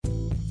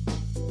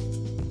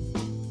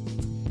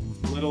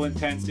little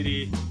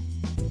intensity,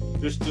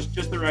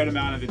 just the right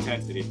amount of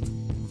intensity.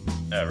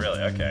 Oh, really?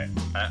 Okay.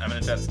 I'm an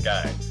intense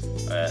guy.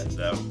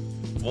 So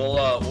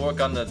we'll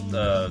work on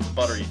the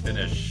buttery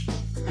finish.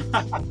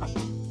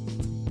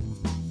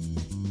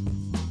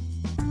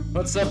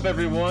 What's up,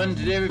 everyone?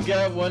 Today we've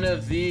got one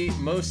of the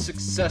most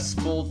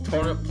successful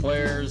tournament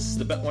players,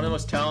 one of the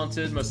most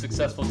talented, most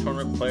successful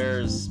tournament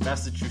players,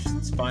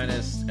 Massachusetts'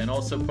 finest, and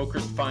also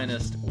poker's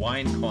finest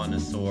wine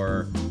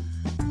connoisseur,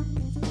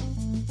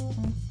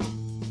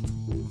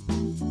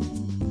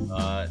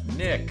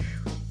 Nick.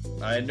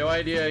 I had no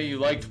idea you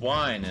liked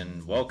wine,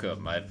 and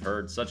welcome. I've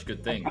heard such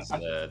good things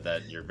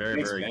that you're very,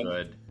 Thanks, very man.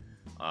 good.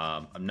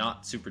 I'm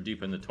not super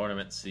deep in the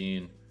tournament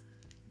scene,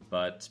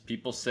 but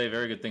people say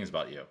very good things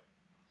about you.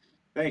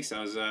 Thanks.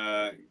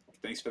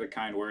 Thanks for the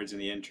kind words in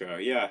the intro.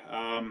 Yeah.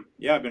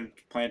 I've been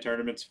playing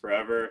tournaments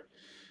forever.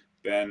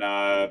 Been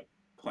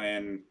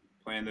playing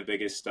the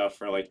biggest stuff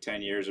for like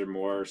 10 years or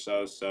more or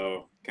so.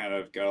 So kind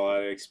of got a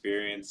lot of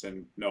experience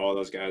and know all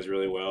those guys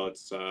really well.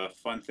 It's a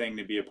fun thing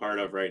to be a part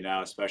of right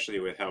now, especially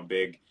with how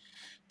big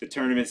the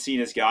tournament scene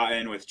has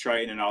gotten with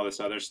Triton and all this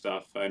other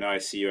stuff. I know I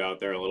see you out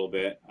there a little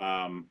bit,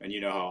 and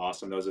you know how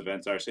awesome those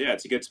events are. So yeah,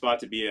 it's a good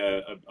spot to be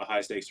a high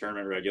stakes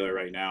tournament regular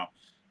right now.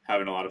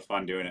 Having a lot of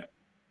fun doing it.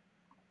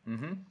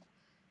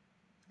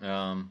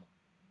 I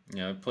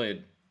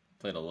played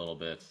a little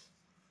bit.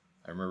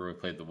 I remember we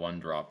played the one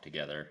drop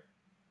together.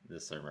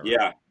 This I remember.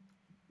 Yeah,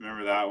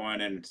 remember that one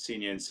and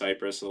seen you in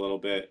Cyprus a little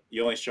bit.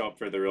 You only show up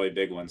for the really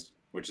big ones,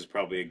 which is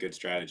probably a good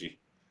strategy.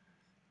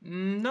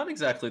 Not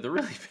exactly. They're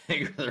really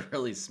big or they're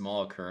really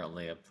small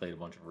currently. I've played a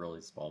bunch of really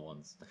small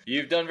ones.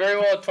 You've done very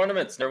well at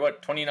tournaments. They're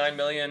 29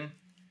 million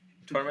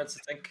tournaments,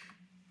 I think.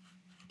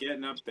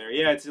 Getting up there.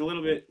 Yeah, it's a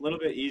little bit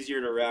easier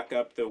to rack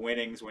up the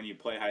winnings when you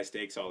play high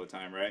stakes all the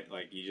time, right?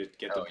 Like you just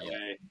get to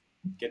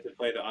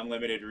play the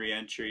unlimited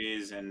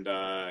re-entries and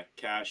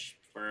cash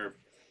for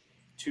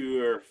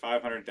 2 or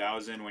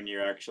 500,000 when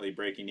you're actually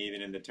breaking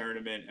even in the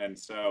tournament. And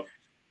so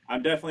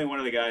I'm definitely one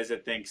of the guys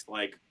that thinks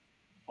like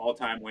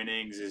all-time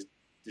winnings is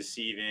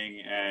deceiving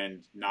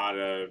and not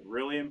a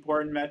really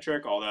important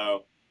metric,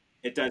 although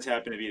it does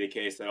happen to be the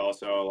case that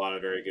also a lot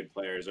of very good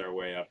players are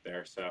way up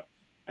there. So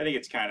I think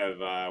it's kind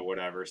of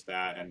whatever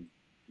stat and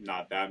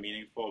not that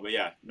meaningful. But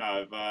yeah,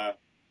 no, I've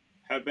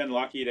have been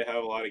lucky to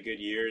have a lot of good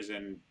years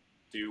and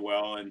do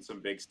well in some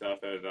big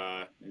stuff at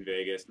in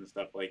Vegas and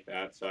stuff like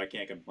that. So I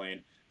can't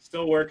complain.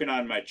 Still working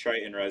on my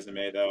Triton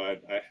resume though.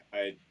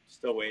 I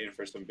still waiting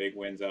for some big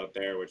wins out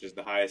there, which is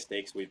the highest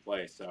stakes we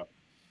play. So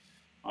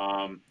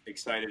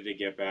excited to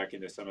get back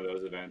into some of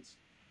those events.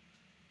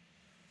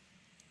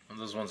 And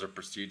those ones are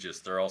prestigious.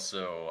 They're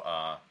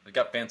also they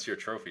got fancier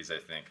trophies, I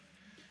think.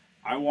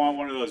 I want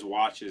one of those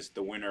watches,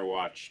 the winner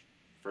watch,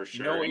 for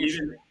sure.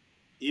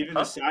 Even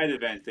the side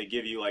event, they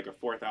give you like a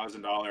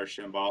 $4,000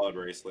 Shambhala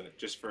bracelet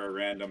just for a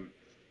random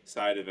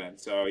side event.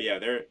 So yeah,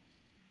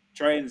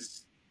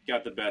 Triton's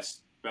got the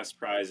best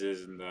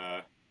prizes, and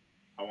I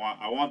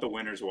want the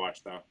winner's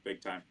watch though,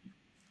 big time.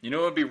 You know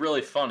what would be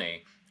really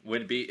funny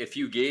would be if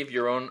you gave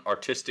your own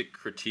artistic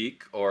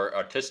critique or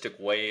artistic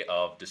way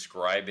of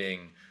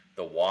describing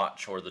the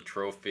watch or the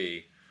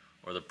trophy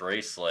or the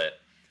bracelet,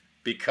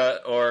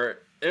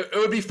 it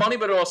would be funny,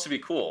 but it would also be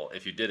cool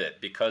if you did it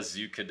because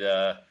you could.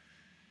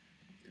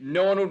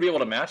 No one would be able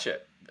to match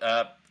it.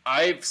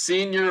 I've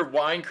seen your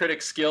wine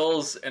critic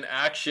skills in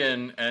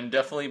action and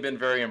definitely been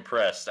very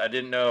impressed. I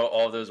didn't know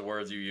all those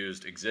words you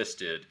used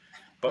existed,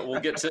 but we'll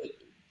get to.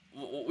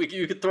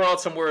 You could throw out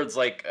some words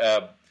like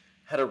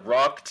had a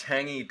rock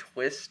tangy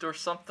twist or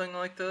something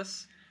like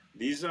this.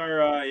 These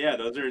are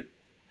those are.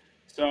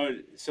 So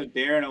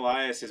Darren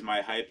Elias is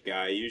my hype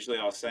guy. Usually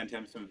I'll send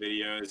him some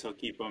videos. He'll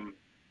keep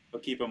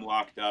them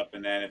locked up,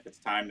 and then if it's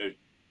time to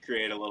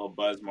create a little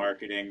buzz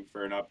marketing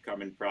for an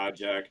upcoming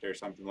project or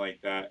something like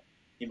that,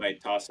 he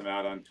might toss them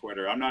out on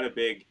Twitter. I'm not a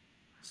big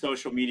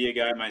social media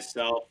guy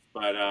myself,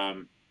 but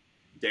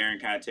Darren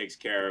kind of takes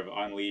care of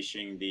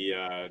unleashing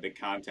the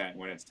content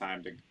when it's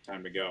time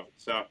to go.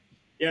 So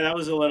yeah, that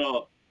was a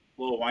little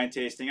wine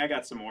tasting. I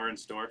got some more in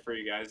store for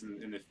you guys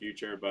in the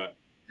future, but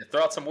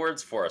throw out some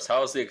words for us. How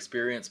has the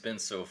experience been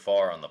so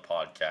far on the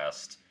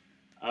podcast?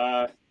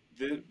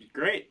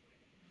 Great.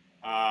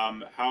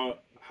 How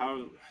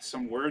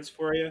some words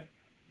for you?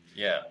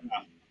 Yeah.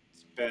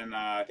 It's been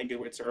I think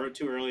it's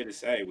too early to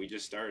say. We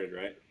just started,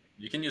 right?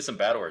 You can use some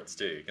bad words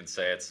too. You can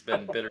say it's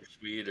been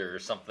bittersweet or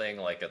something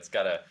like it's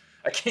got a.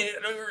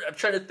 I'm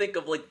trying to think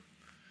of like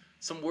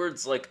some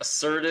words like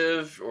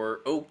assertive or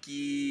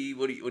oaky.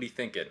 What are you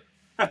thinking?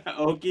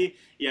 Oaky?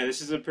 Yeah,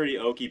 this is a pretty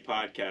oaky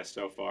podcast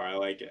so far. I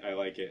like it.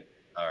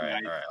 All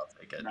right, I'll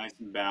take it. Nice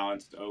and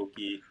balanced,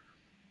 oaky,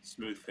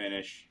 smooth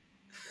finish.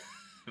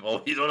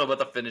 Well, you don't know about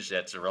the finish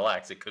yet, so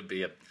relax. It could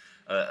be a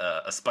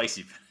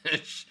spicy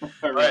finish.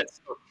 All right.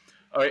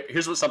 All right.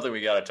 Here's something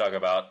we got to talk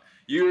about.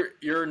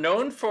 You're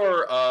known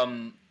for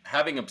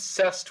having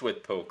obsessed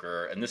with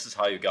poker, and this is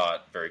how you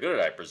got very good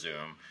at it, I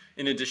presume.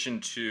 In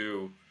addition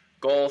to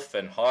golf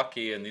and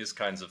hockey and these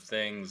kinds of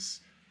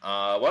things,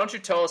 why don't you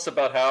tell us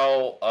about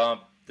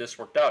how this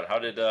worked out? How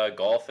did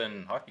golf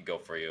and hockey go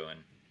for you? And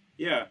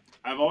Yeah,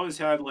 I've always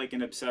had like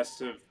an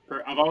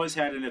I've always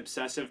had an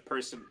obsessive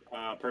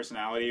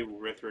personality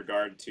with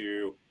regard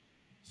to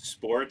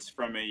sports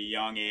from a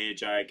young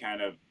age. I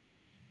kind of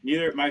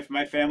neither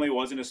my family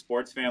wasn't a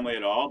sports family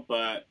at all,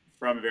 but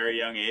from a very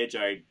young age,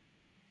 I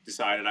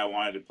decided I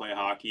wanted to play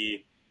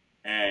hockey,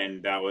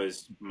 and that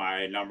was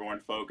my number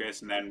one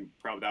focus. And then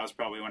probably that was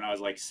probably when I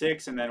was like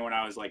 6, and then when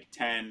I was like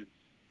 10,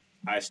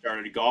 I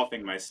started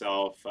golfing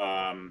myself,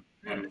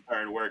 Hmm. and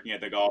started working at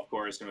the golf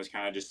course and was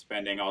kind of just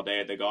spending all day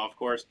at the golf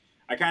course.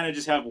 I kind of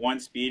just have one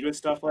speed with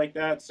stuff like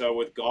that. So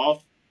with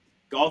golf,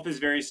 golf is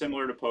very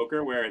similar to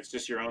poker where it's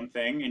just your own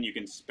thing and you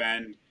can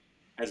spend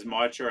as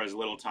much or as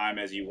little time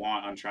as you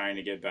want on trying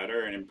to get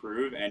better and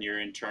improve, and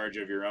you're in charge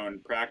of your own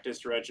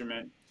practice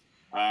regimen.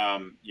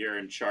 You're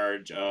in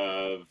charge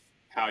of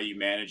how you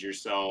manage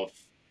yourself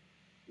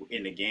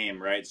in the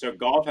game, right? So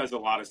golf has a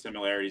lot of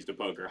similarities to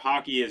poker.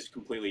 Hockey is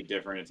completely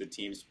different. It's a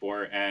team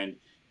sport, and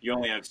you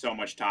only have so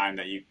much time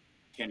that you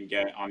can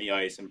get on the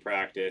ice and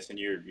practice, and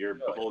you're Oh yeah.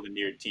 beholden to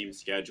your team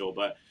schedule.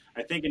 But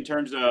I think in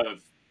terms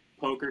of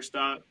poker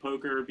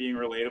being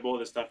relatable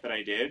to stuff that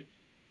I did,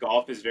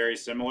 golf is very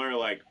similar.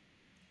 Like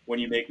when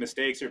you make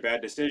mistakes or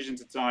bad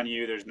decisions, it's on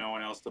you. There's no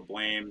one else to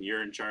blame.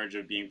 You're in charge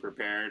of being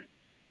prepared.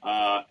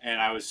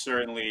 And I was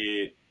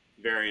certainly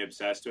very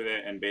obsessed with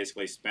it and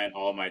basically spent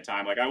all my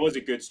time. Like I was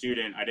a good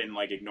student. I didn't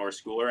like ignore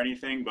school or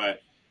anything,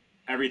 but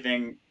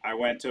everything I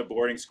went to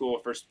boarding school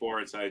for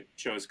sports. I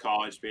chose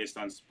college based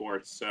on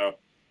sports. So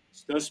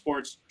those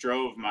sports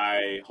drove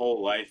my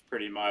whole life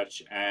pretty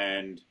much,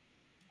 and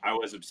I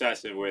was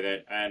obsessive with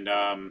it. And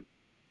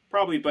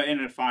probably, but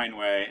in a fine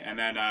way. And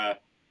then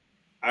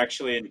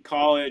actually in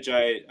college,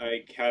 I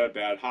had a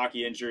bad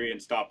hockey injury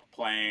and stopped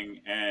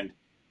playing. And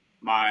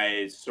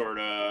my sort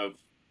of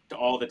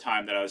all the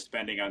time that I was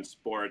spending on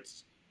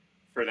sports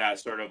for that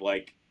sort of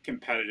like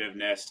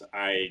competitiveness,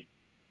 I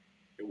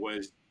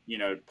was,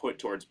 put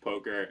towards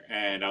poker.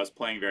 And I was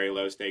playing very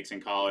low stakes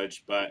in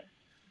college, but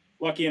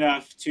lucky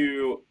enough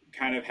to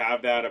kind of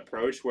have that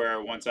approach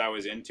where once I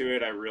was into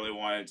it, I really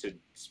wanted to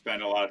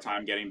spend a lot of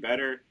time getting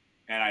better.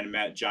 And I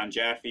met John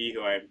Jaffe,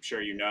 who I'm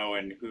sure you know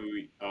and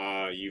who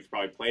you've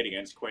probably played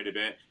against quite a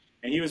bit.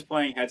 And he was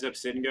playing heads up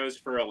sit and goes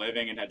for a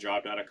living and had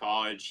dropped out of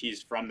college.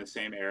 He's from the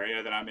same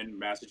area that I'm in,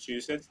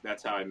 Massachusetts.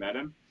 That's how I met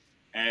him.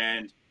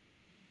 And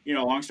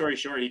long story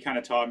short, he kind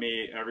of taught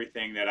me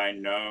everything that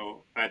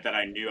that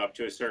I knew up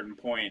to a certain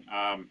point.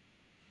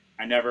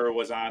 I never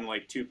was on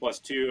like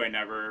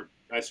 2+2.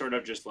 I sort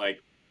of just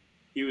like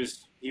he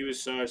was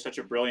such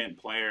a brilliant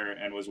player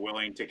and was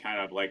willing to kind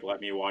of like let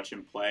me watch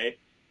him play,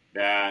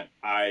 that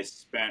I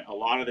spent a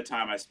lot of the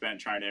time I spent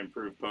trying to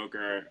improve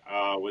poker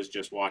was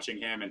just watching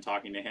him and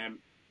talking to him,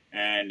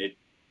 and it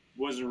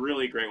was a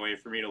really great way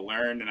for me to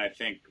learn. And I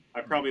think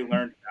I probably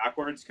learned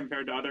backwards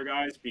compared to other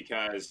guys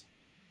because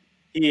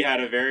he had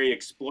a very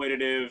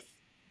exploitative,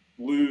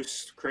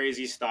 loose,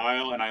 crazy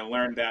style, and I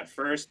learned that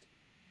first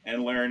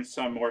and learned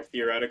some more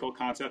theoretical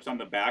concepts on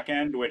the back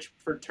end, which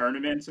for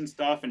tournaments and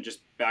stuff, and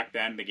just back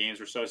then the games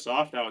were so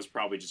soft, that was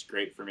probably just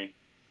great for me.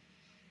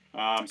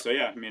 So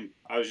yeah, I mean,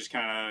 I was just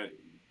kind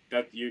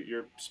of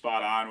you're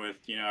spot on with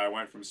I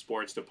went from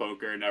sports to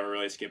poker, never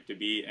really skipped a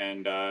beat,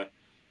 and I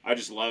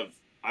just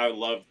I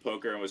loved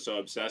poker and was so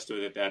obsessed with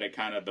it that it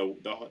kind of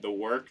the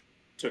work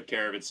took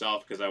care of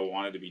itself because I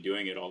wanted to be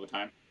doing it all the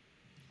time.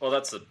 Well,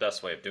 that's the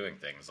best way of doing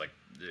things. Like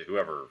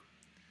whoever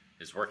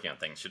is working on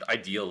things should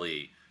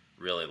ideally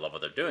really love what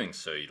they're doing,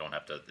 so you don't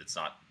have to. It's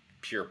not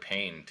pure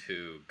pain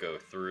to go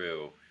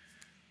through.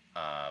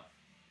 Uh,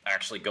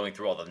 Actually going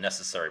through all the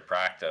necessary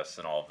practice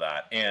and all of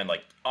that, and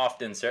like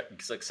often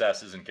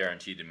success isn't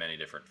guaranteed in many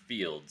different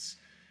fields.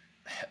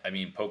 I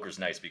mean, poker's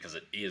nice because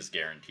it is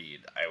guaranteed.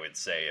 I would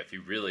say if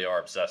you really are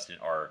obsessed and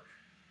are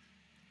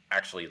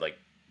actually like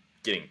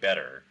getting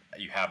better,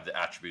 you have the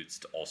attributes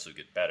to also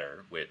get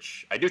better,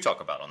 which I do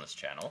talk about on this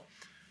channel.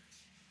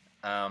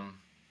 Um,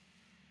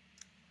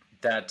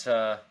 that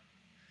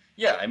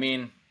yeah, I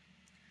mean,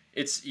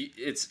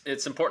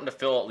 it's important to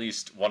fill at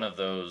least one of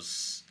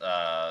those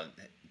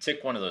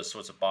tick one of those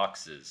sorts of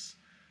boxes.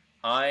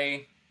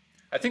 I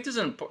I think there's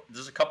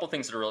a couple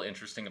things that are really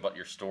interesting about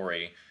your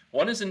story.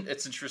 One is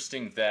it's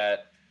interesting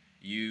that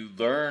you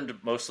learned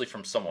mostly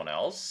from someone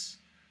else,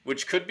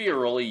 which could be a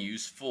really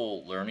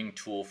useful learning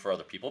tool for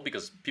other people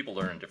because people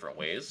learn in different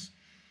ways.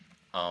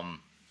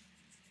 Um,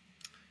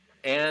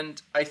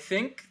 and I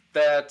think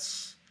that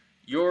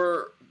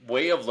your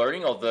way of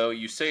learning, although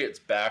you say it's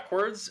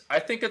backwards, I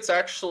think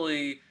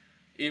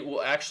it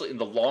will actually, in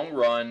the long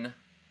run,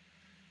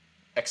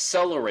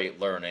 accelerate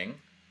learning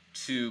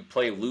to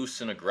play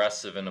loose and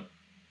aggressive and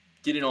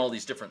get in all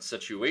these different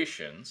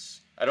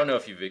situations. I don't know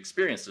if you've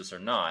experienced this or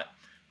not,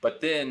 but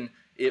then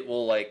it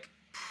will, like,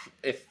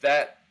 if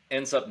that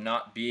ends up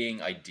not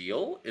being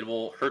ideal, it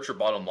will hurt your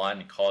bottom line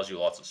and cause you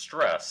lots of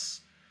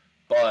stress.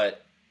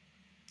 But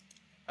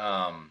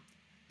um,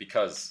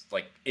 because,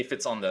 like, if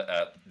it's on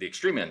the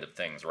extreme end of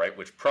things, right,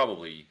 which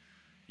probably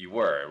you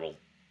were, it will.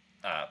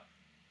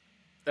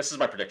 This is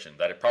my prediction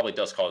that it probably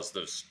does cause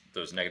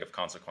those negative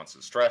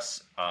consequences.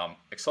 Stress,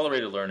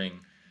 accelerated learning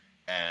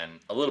and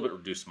a little bit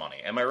reduced money.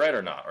 Am I right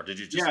or not? Or did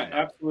you just say Yeah, no?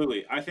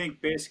 absolutely. I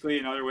think basically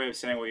another way of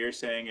saying what you're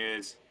saying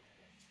is,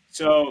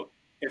 so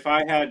if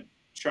I had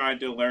tried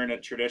to learn a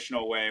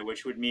traditional way,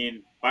 which would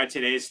mean by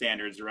today's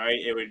standards, right,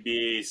 it would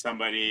be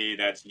somebody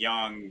that's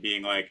young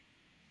being like,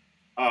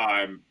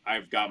 oh,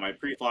 I've got my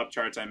pre-flop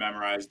charts, I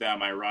memorized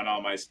them, I run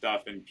all my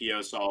stuff in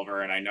PO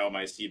Solver, and I know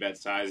my C bet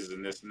sizes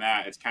and this and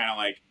that. It's kind of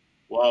like,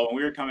 well, when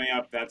we were coming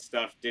up, that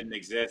stuff didn't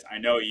exist. I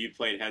know you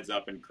played heads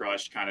up and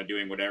crushed, kind of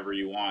doing whatever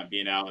you want,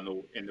 being out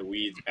in the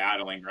weeds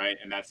battling, right?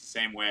 And that's the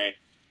same way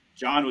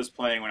John was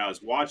playing when I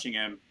was watching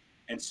him.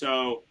 And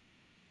so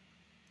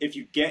if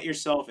you get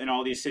yourself in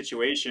all these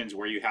situations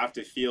where you have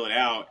to feel it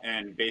out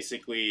and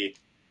basically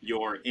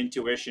your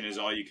intuition is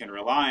all you can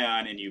rely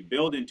on and you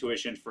build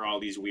intuition for all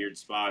these weird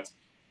spots,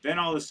 then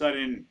all of a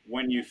sudden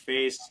when you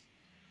face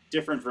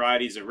different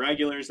varieties of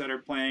regulars that are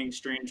playing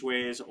strange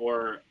ways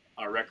or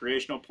a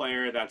recreational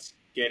player that's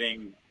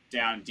getting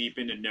down deep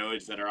into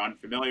nodes that are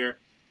unfamiliar,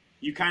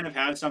 you kind of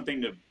have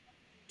something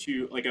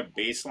to like a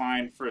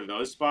baseline for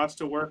those spots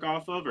to work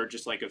off of, or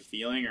just like a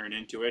feeling or an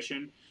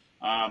intuition.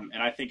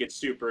 And I think it's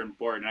super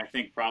important. I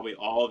think probably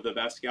all of the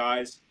best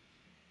guys,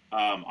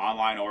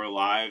 online or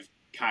live,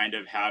 kind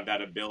of have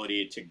that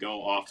ability to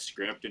go off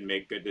script and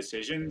make good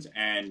decisions.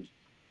 And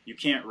you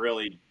can't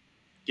really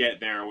get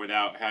there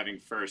without having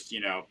first,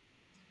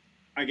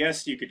 I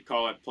guess you could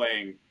call it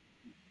playing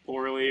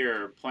poorly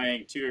or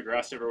playing too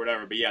aggressive or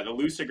whatever. But yeah, the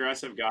loose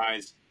aggressive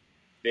guys,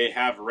 they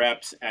have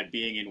reps at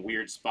being in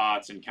weird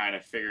spots and kind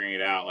of figuring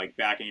it out, like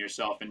backing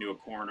yourself into a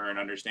corner and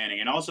understanding.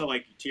 And also,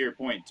 like to your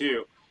point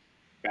too,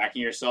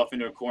 backing yourself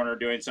into a corner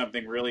doing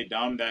something really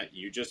dumb that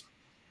you just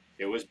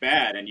it was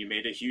bad and you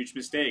made a huge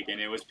mistake and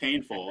it was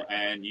painful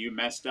and you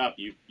messed up.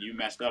 You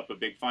messed up a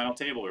big final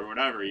table or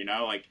whatever,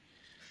 like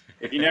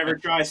if you never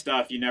try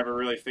stuff, you never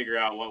really figure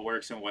out what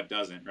works and what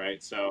doesn't,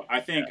 right? So I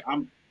think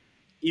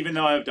even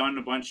though I've done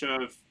a bunch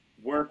of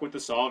work with the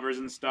solvers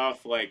and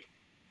stuff, like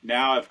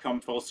now I've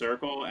come full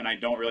circle and I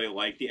don't really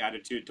like the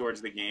attitude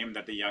towards the game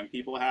that the young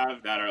people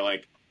have that are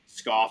like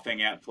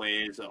scoffing at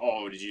plays.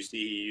 Oh, did you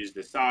see he used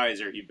the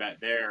size or he bet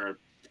there?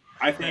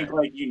 I think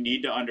like you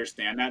need to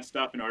understand that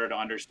stuff in order to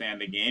understand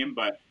the game,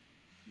 but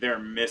they're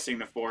missing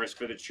the forest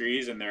for the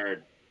trees and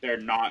they're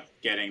not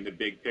getting the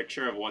big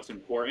picture of what's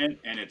important,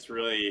 and it's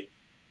really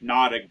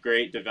not a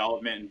great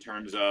development in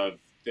terms of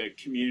the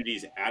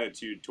community's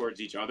attitude towards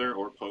each other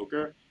or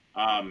poker.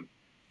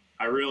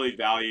 I really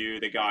value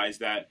the guys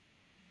that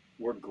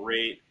were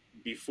great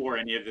before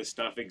any of this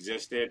stuff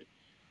existed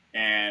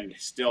and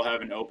still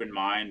have an open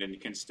mind and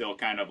can still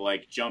kind of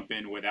like jump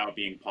in without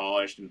being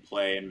polished and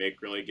play and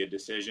make really good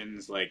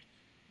decisions. Like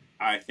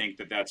I think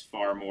that that's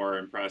far more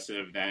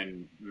impressive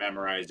than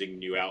memorizing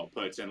new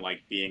outputs and like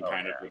being Oh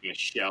kind of yeah. like a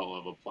shell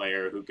of a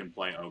player who can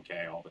play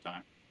okay all the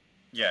time.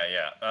 Yeah,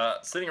 yeah.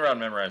 Sitting around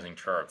memorizing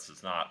charts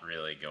is not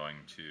really going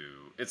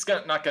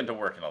to. Not going to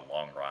work in the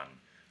long run,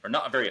 or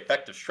not a very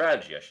effective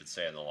strategy, I should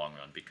say, in the long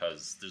run,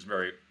 because there's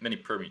very many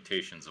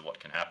permutations of what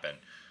can happen.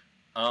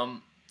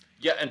 Um,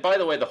 yeah, and by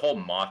the way, the whole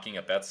mocking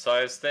a bet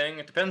size thing,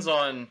 it depends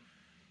on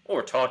what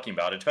we're talking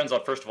about. It depends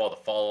on, first of all, the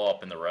follow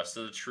up and the rest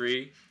of the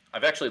tree.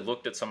 I've actually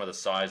looked at some of the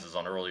sizes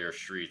on earlier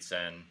streets,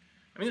 and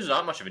I mean, there's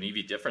not much of an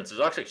EV difference. It's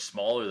actually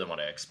smaller than what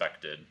I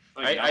expected.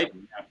 Like I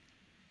nothing. Yeah.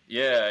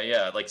 Yeah,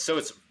 yeah. Like, so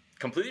it's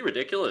completely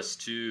ridiculous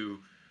to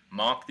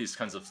mock these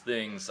kinds of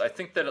things. I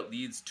think that it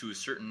leads to a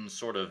certain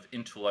sort of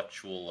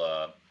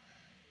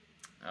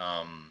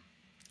um,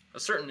 a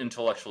certain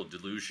intellectual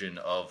delusion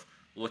of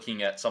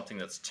looking at something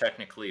that's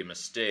technically a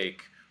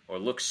mistake or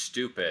looks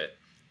stupid,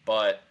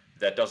 but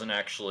that doesn't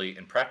actually,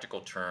 in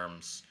practical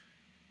terms,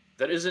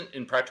 that isn't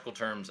in practical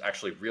terms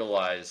actually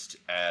realized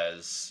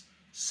as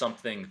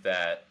something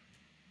that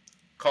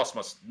costs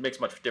much makes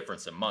much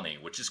difference in money,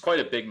 which is quite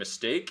a big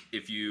mistake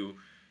if you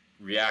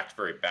react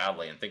very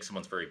badly and think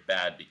someone's very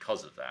bad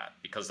because of that.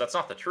 Because that's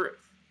not the truth,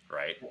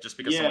 right? Just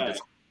because someone Yeah,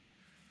 did.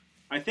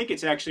 I think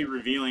it's actually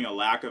revealing a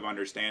lack of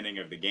understanding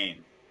of the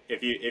game.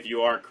 If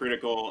you are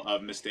critical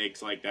of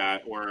mistakes like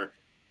that, or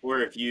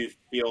if you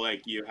feel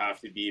like you have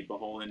to be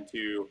beholden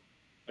to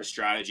a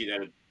strategy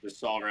that the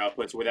solver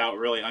outputs without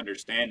really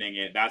understanding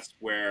it, that's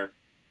where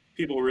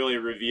people really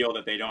reveal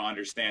that they don't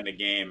understand the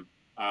game.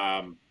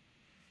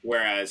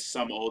 Whereas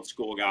some old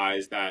school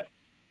guys that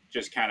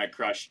just kind of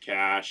crushed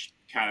cash,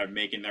 kind of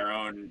making their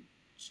own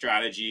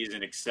strategies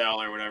in Excel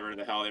or whatever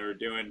the hell they were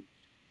doing,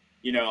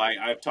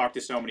 I've talked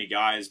to so many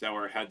guys that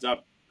were heads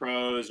up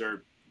pros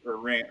or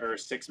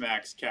six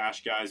max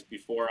cash guys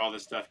before all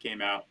this stuff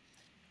came out.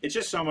 It's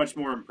just so much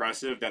more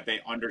impressive that they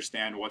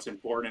understand what's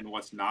important and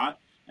what's not.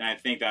 And I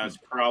think that's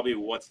probably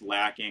what's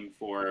lacking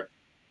for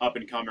up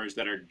and comers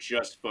that are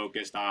just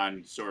focused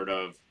on sort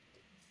of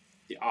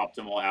the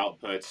optimal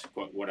outputs,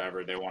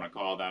 whatever they want to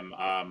call them.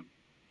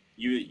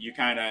 You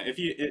kind of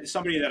if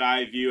somebody that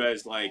I view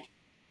as like,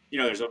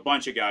 there's a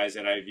bunch of guys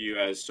that I view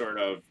as sort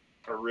of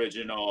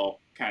original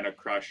kind of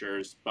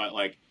crushers, but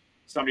like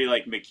somebody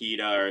like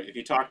Makita, or if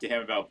you talk to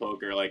him about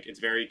poker, like it's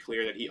very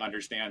clear that he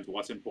understands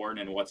what's important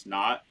and what's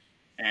not.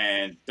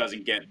 and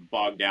doesn't get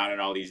bogged down in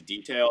all these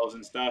details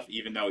and stuff,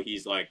 even though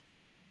he's like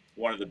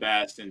one of the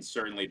best and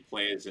certainly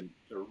plays a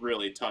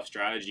really tough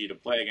strategy to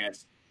play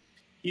against.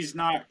 He's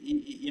not,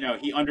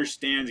 he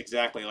understands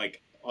exactly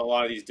like a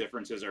lot of these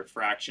differences are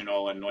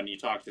fractional. And when you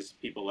talk to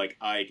people like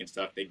Ike and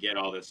stuff, they get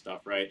all this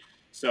stuff, right?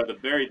 So the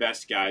very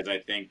best guys, I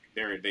think,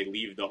 they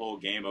leave the whole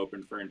game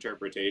open for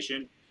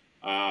interpretation,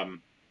 and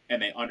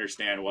they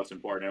understand what's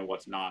important and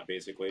what's not,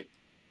 basically.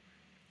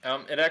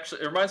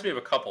 It reminds me of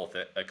a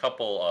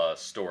couple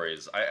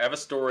stories. I have a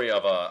story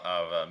of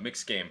a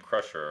mixed game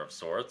crusher of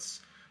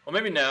sorts. Well,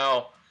 maybe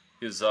now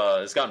he's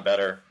gotten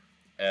better,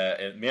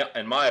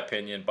 in my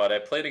opinion. But I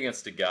played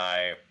against a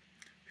guy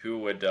who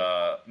would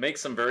make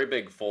some very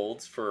big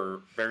folds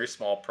for very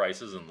small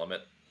prices and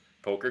limit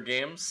poker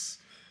games,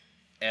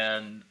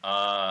 and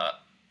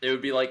it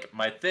would be like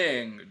my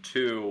thing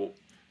to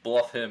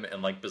bluff him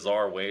in like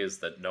bizarre ways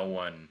that no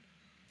one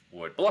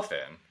would bluff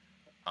in,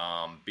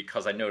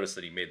 because I noticed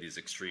that he made these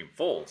extreme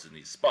folds in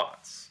these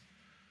spots.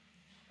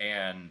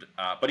 And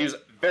but he was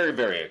very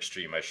very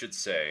extreme, I should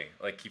say.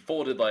 Like he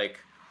folded like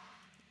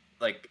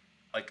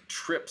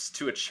trips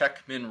to a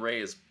check min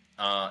raise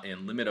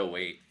in limit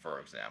 '08, for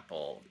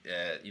example.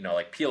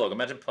 Like PLO.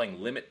 Imagine playing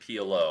limit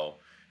PLO,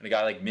 and a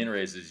guy like min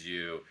raises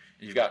you,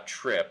 and you've got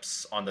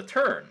trips on the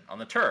turn,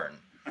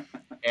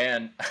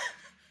 and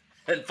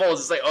and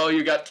folds. It's like, oh,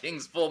 you got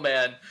kings full,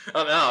 man.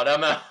 I'm out.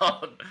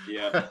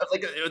 Yeah.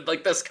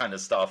 like this kind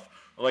of stuff.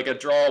 Like a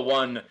draw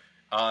one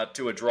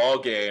to a draw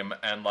game,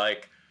 and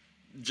like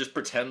just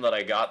pretend that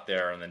I got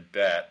there and then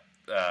bet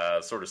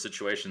sort of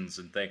situations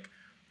and think,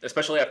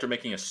 especially after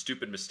making a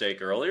stupid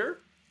mistake earlier,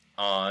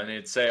 and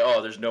it'd say,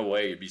 oh, there's no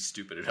way you'd be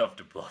stupid enough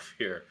to bluff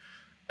here.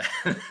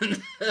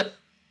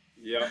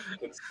 Yeah.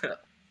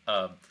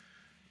 um,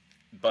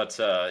 but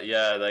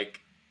yeah,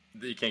 like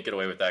you can't get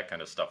away with that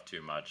kind of stuff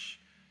too much.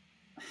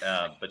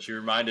 But you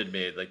reminded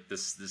me, like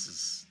this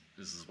is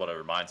what it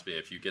reminds me.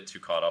 If you get too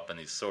caught up in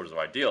these sorts of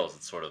ideals,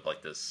 it's sort of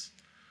like this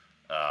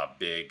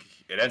big.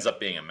 It ends up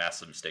being a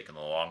massive mistake in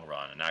the long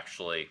run. And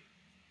actually,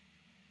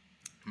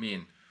 I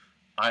mean,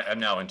 I'm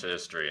now into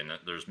history, and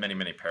there's many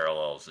many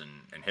parallels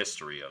in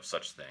history of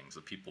such things,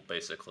 of people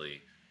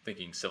basically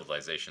thinking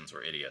civilizations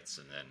were idiots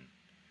and then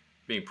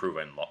being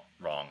proven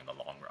wrong in the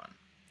long run.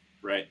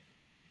 Right.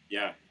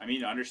 Yeah. I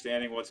mean,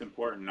 understanding what's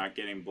important, not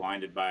getting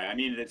blinded by it. I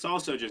mean, it's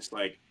also just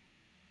like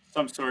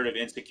some sort of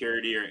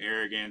insecurity or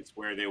arrogance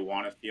where they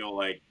want to feel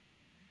like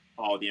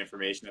all the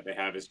information that they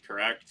have is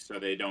correct, so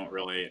they aren't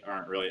really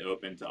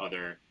open to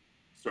other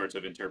sorts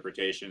of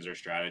interpretations or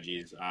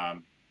strategies.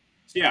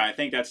 So yeah, I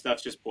think that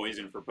stuff's just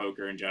poison for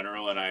poker in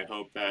general, and I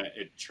hope that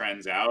it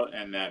trends out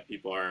and that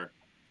people are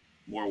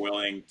more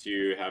willing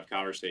to have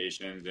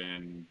conversations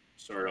and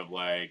sort of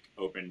like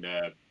open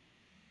to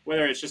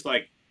whether it's just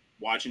like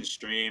watching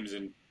streams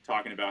and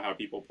talking about how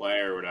people play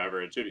or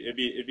whatever. It'd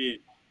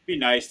be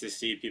nice to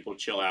see people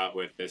chill out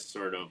with this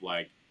sort of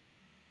like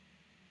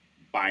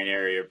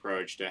binary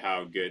approach to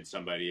how good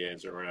somebody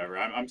is or whatever.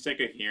 I'm sick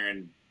of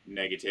hearing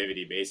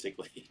negativity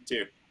basically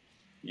too,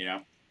 you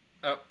know?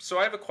 So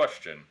I have a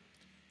question.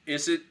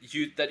 Is it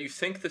you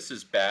think this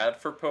is bad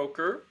for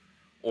poker,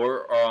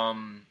 or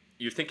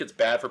you think it's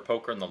bad for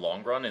poker in the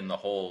long run in the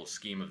whole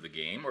scheme of the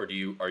game, or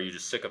are you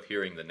just sick of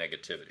hearing the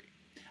negativity?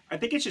 I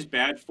think it's just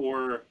bad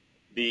for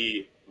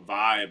the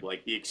vibe,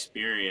 like the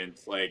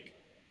experience, like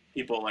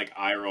people like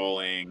eye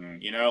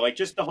rolling, like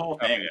just the whole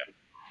Oh thing.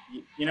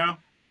 yeah. You know,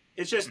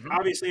 it's just Hmm.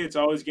 obviously it's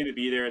always going to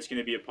be there. It's going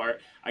to be a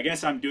part. I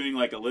guess I'm doing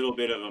like a little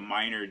bit of a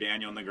minor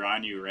Daniel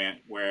Negreanu rant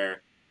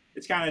where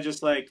it's kind of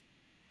just like,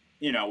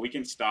 we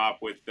can stop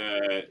with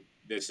the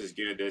this is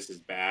good, this is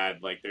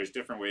bad. Like there's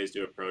different ways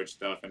to approach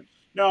stuff. And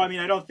no, I mean,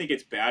 I don't think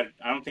it's bad.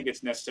 I don't think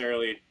it's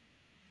necessarily,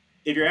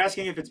 if you're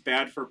asking if it's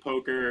bad for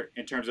poker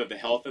in terms of the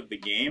health of the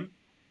game,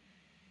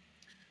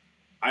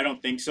 I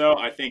don't think so.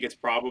 I think it's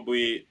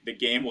probably the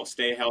game will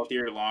stay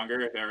healthier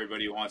longer if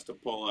everybody wants to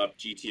pull up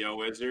GTO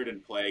Wizard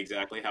and play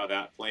exactly how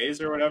that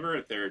plays or whatever.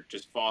 If they're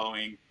just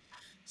following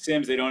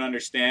sims they don't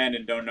understand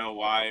and don't know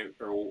why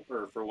or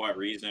for what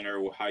reason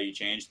or how you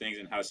change things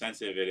and how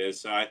sensitive it is.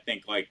 So I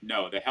think like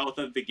no, the health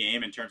of the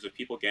game in terms of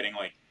people getting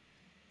like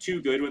too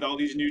good with all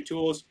these new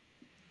tools,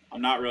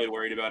 I'm not really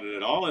worried about it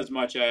at all as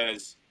much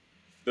as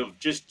the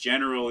just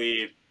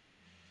generally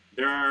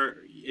there are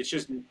it's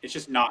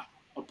just not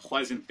a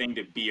pleasant thing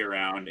to be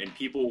around and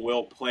people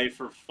will play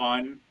for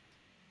fun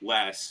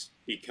less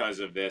because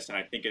of this and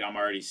I think I'm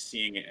already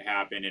seeing it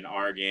happen in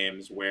our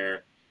games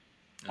where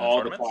In the all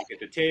the tournaments. talk at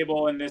the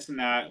table and this and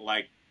that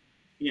like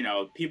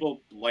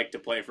people like to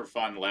play for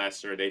fun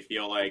less or they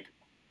feel like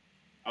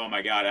oh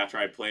my god after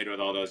I played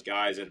with all those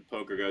guys at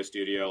Poker Go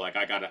Studio like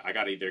I gotta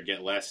either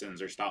get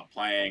lessons or stop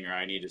playing or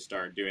I need to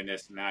start doing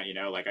this and that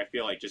like I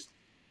feel like just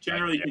I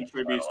generally get quite a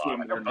contributes to lot.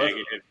 a I feel more both of those,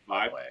 negative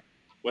by vibe. the way.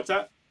 What's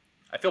that?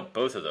 I feel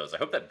both of those. I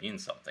hope that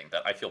means something.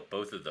 That I feel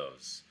both of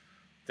those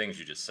things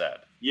you just said.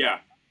 Yeah,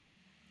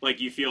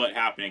 like you feel it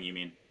happening, you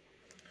mean?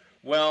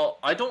 Well,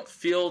 I don't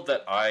feel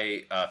that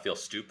I feel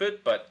stupid,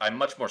 but I'm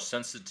much more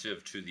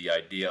sensitive to the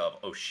idea of,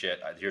 oh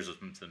shit, here's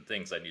some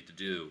things I need to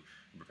do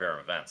prepare in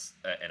advance.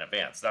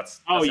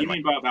 Oh, That's you in my.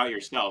 mean about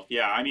yourself?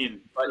 Yeah, I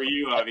mean, for But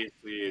you,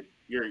 obviously,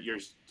 you're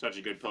such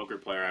a good poker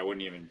player. I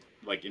wouldn't even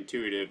like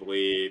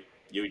intuitively.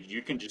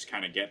 You can just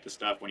kind of get the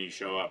stuff when you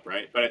show up,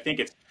 right? But I think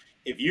it's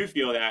if you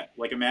feel that,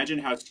 like, imagine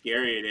how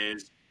scary it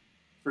is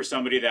for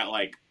somebody that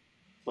like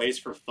plays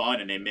for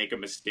fun and they make a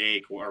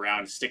mistake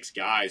around six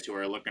guys who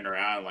are looking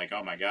around like,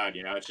 oh my god,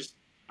 it's just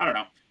I don't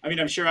know. I mean,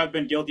 I'm sure I've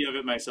been guilty of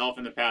it myself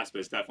in the past, but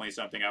it's definitely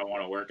something I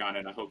want to work on,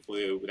 and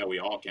hopefully that we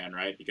all can,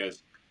 right?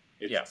 Because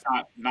it's yeah,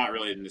 not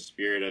really in the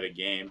spirit of the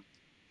game.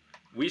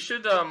 we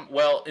should.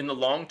 Well, in the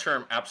long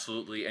term,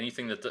 absolutely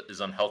anything that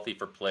is unhealthy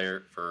for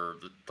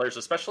the players,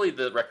 especially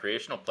the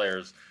recreational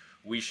players,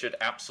 we should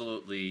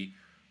absolutely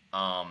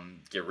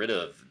get rid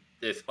of.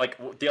 If like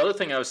the other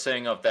thing I was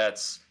saying of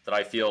that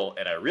I feel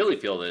and I really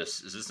feel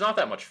this is it's not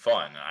that much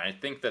fun. I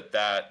think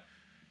that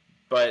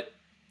but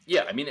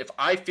yeah, I mean, if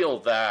I feel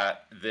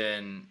that,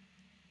 then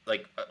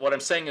like what I'm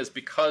saying is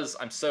because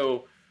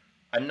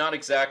I'm not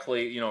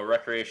exactly a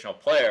recreational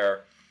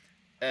player.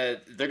 They're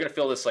gonna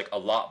feel this like a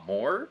lot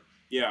more,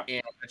 Yeah,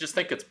 and I just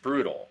think it's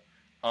brutal.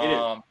 it is.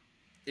 Um,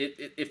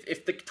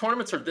 if the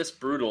tournaments are this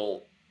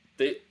brutal,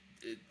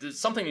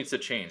 something needs to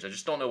change. I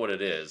just don't know what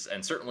it is,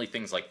 and certainly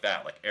things like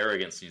that, like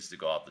arrogance, needs to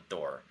go out the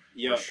door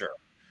for Yeah. sure.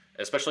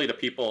 Especially to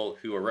people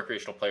who are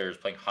recreational players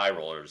playing high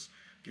rollers.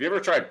 If you ever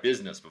tried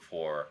business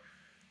before,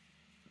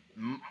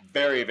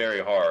 very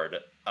very hard.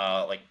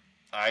 Like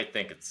I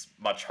think it's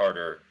much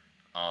harder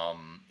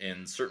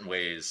in certain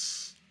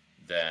ways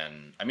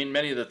than I mean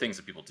many of the things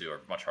that people do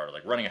are much harder.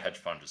 Like running a hedge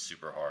fund is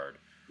super hard.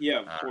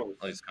 Yeah, of All course.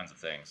 these kinds of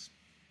things.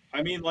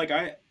 I mean, like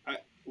I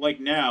like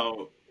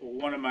now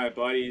one of my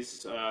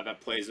buddies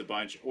that plays a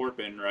bunch,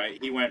 Orpin, right?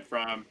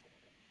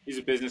 He's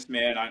a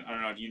businessman. I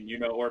don't know. Do you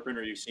know Orpin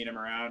or you've seen him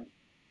around?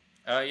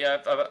 Yeah,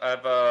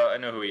 I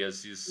know who he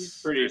is. He's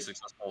He's very pretty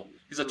successful.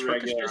 He's a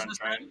Turkish regular on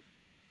businessman. trend,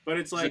 but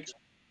it's He's a, like,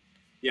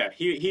 yeah,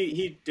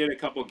 he did a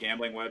couple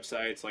gambling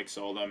websites, like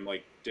sold them,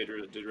 like did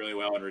really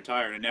well and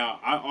retired. And now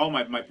all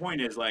my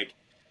point is like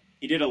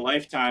he did a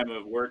lifetime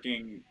of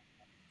working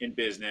in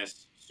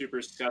business,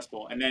 super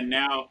successful, and then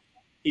now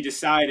he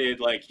decided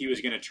like he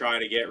was going to try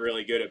to get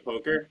really good at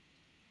poker,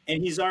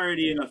 and he's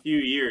already in a few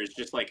years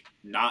just like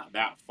not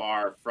that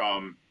far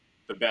from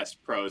the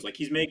best pros. Like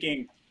he's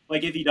making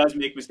like if he does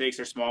make mistakes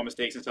or small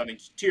mistakes and something,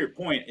 to your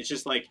point, it's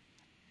just like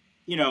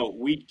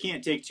we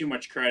can't take too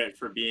much credit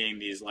for being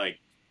these like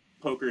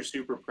poker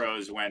super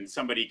pros when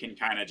somebody can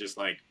kind of just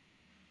like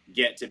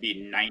get to be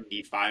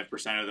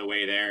 95% of the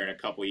way there in a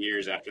couple of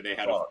years after they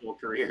had a well, full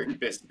career in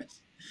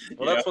business.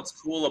 well, you know? that's what's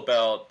cool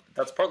about.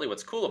 That's partly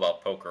what's cool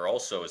about poker.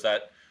 Also, is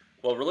that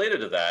well related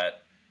to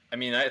that. I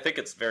mean, I think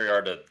it's very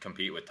hard to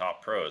compete with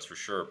top pros for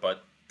sure.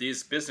 But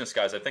these business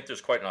guys, I think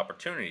there's quite an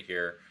opportunity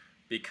here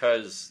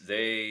because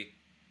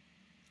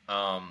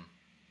um,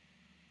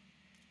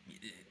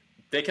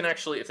 they can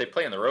actually, if they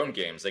play in their own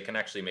games, they can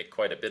actually make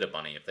quite a bit of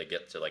money if they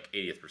get to like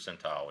 80th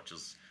percentile, which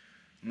is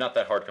not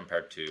that hard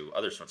compared to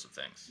other sorts of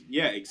things.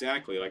 Yeah,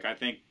 exactly. Like I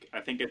think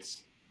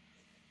it's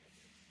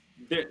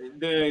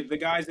the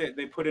guys that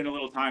they put in a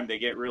little time, they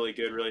get really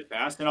good really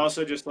fast, and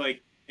also just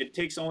like it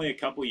takes only a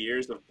couple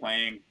years of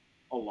playing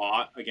a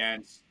lot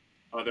against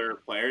other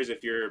players.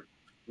 If you're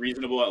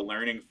reasonable at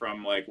learning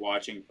from like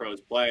watching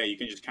pros play, you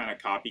can just kind of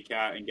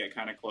copycat and get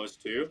kind of close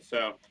too.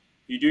 So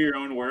if you do your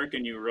own work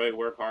and you really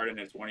work hard and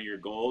it's one of your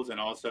goals, and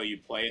also you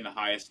play in the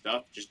highest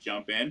stuff, just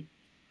jump in.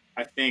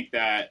 I think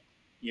that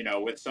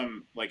with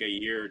some like a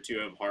year or two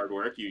of hard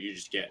work, you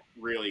just get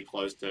really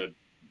close to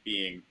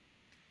being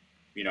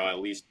at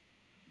least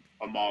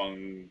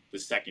among the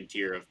second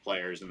tier of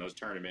players in those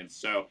tournaments.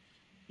 So,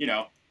 you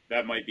know,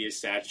 that might be a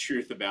sad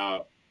truth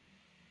about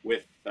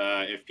with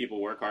if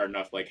people work hard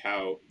enough, like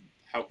how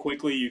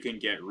quickly you can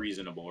get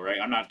reasonable, right?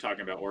 I'm not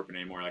talking about Orpin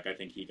anymore. Like I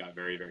think he got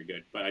very very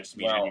good, but I just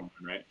mean Well, anyone,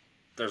 right?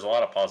 there's a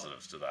lot of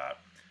positives to that.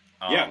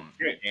 Yeah,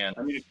 great. And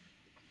I mean,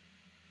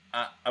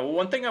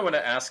 one thing I want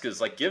to ask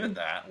is, like, given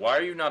that, why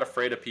are you not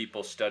afraid of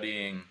people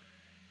studying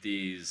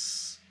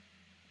these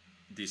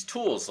these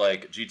tools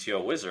like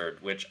GTO Wizard,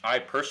 which I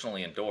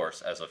personally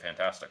endorse as a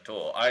fantastic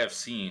tool? I have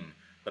seen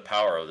the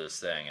power of this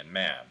thing, and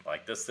man,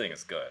 like this thing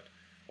is good.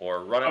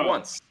 Or Run It oh,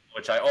 Once,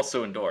 which I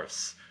also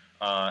endorse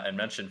and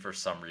mention for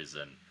some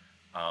reason.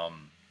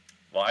 Um,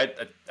 well, I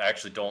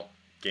actually don't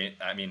gain.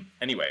 I mean,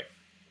 anyway,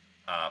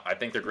 I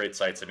think they're great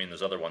sites. I mean,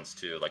 there's other ones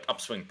too, like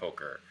Upswing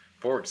Poker,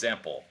 for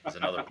example, is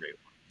another great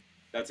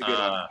that's a one. good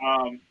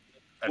one.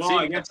 I've Well,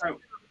 I seen guess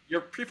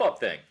your preflop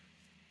thing.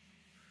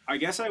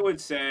 I would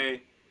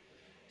say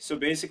so.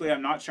 Basically,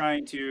 I'm not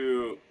trying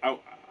to. I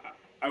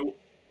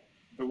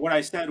but what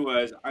I said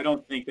was I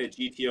don't think that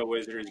GTO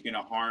Wizard is going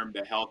to harm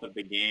the health of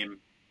the game,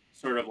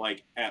 sort of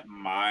like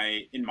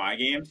in my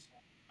games,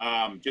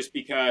 just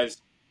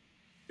because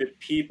the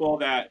people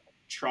that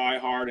try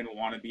hard and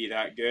want to be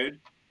that good,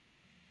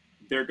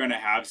 they're going to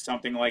have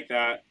something like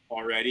that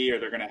already, or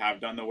they're going to have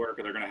done the work,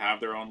 or they're going to have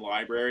their own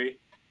library,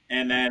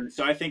 and then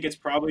so I think it's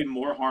probably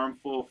more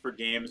harmful for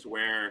games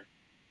where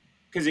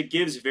because it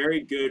gives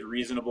very good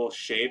reasonable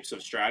shapes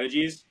of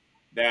strategies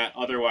that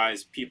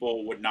otherwise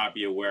people would not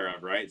be aware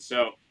of, right?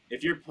 So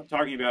if you're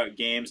talking about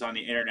games on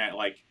the internet,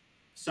 like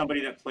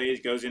somebody that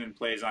goes in and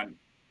plays on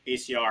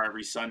ACR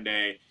every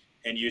Sunday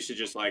and used to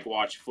just like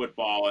watch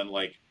football and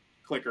like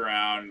click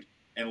around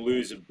and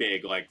lose a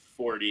big like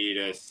 40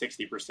 to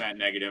 60%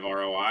 negative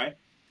ROI,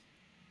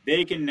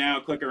 they can now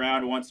click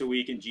around once a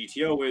week in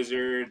GTO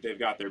Wizard. They've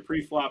got their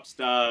pre-flop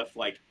stuff.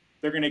 Like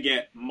they're going to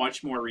get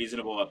much more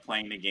reasonable at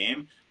playing the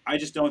game. I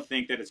just don't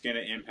think that it's going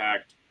to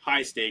impact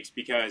high stakes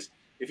because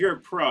if you're a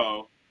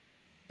pro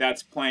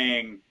that's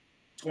playing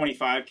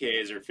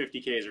 25Ks or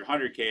 50Ks or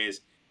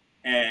 100Ks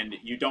and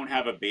you don't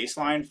have a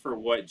baseline for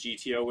what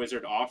GTO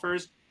Wizard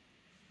offers,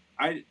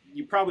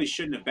 you probably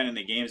shouldn't have been in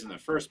the games in the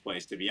first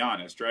place, to be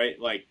honest, right?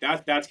 Like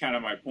that's kind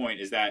of my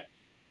point is that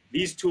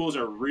these tools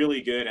are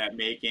really good at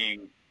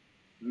making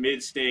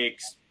mid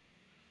stakes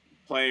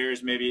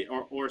players maybe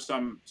or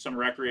some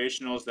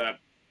recreationals that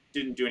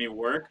didn't do any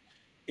work.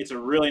 It's a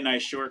really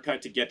nice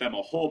shortcut to get them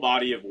a whole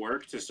body of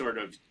work to sort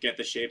of get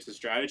the shapes of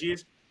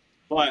strategies.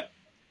 But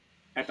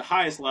at the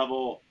highest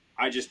level,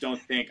 I just don't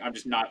think I'm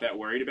just not that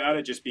worried about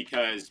it just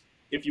because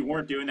if you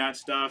weren't doing that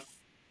stuff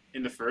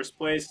in the first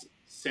place,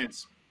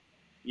 since,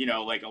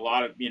 like a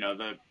lot of,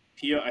 the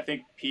I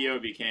think PO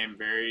became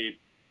very,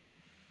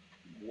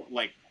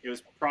 like, it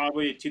was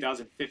probably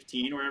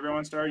 2015 where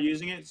everyone started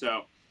using it.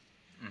 So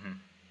Mm-hmm.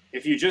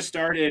 if you just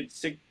started,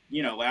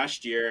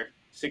 last year,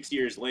 6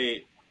 years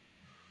late,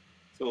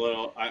 it's a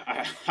little,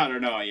 I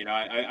don't know,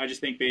 I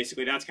just think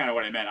basically that's kind of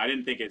what I meant. I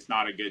didn't think it's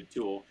not a good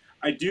tool.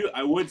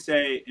 I would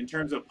say in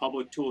terms of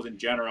public tools in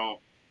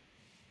general,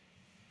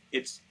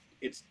 it's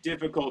it's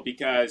difficult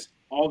because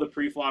all the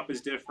preflop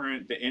is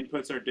different, the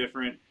inputs are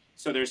different,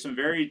 so there's some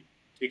very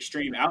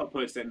extreme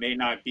outputs that may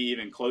not be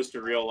even close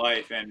to real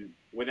life, and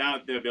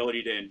without the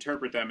ability to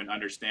interpret them and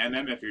understand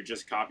them, if you're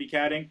just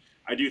copycatting,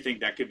 I do think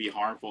that could be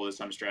harmful to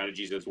some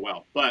strategies as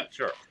well. But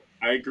Sure.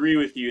 I agree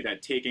with you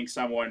that taking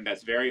someone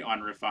that's very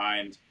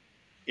unrefined,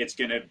 it's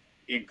going to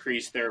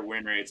increase their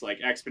win rates like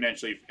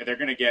exponentially. They're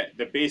going to get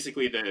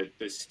basically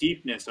the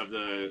steepness of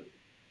the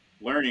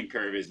learning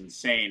curve is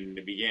insane in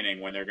the beginning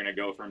when they're going to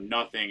go from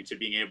nothing to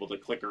being able to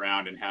click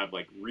around and have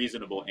like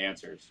reasonable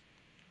answers.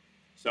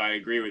 So I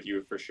agree with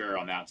you for sure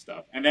on that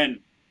stuff. And then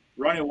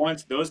run it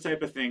once, those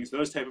type of things,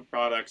 those type of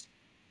products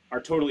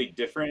are totally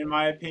different in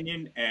my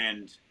opinion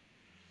and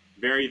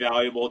very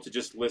valuable to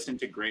just listen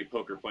to great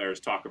poker players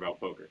talk about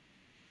poker.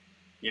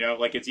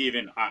 Like it's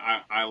even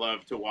I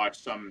love to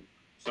watch some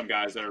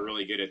guys that are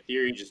really good at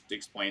theory just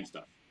explain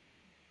stuff.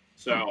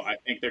 So Hmm. I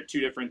think they're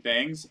two different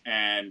things,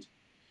 and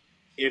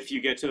if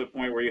you get to the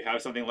point where you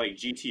have something like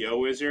GTO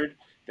Wizard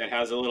that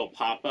has a little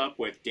pop up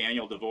with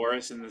Daniel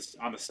DeVoris in this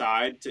on the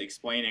side to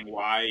explaining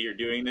why you're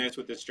doing this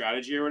with this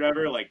strategy or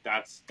whatever, like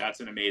that's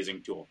an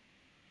amazing tool.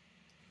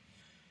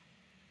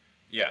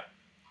 Yeah,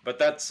 but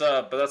that's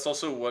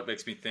also what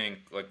makes me think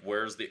like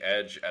where's the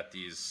edge at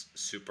these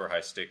super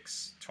high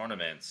stakes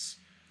tournaments,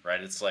 right?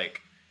 It's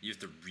like you have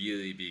to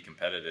really be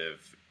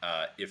competitive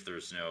if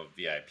there's no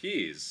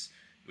VIPs,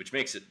 which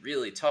makes it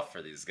really tough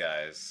for these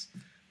guys.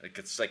 Like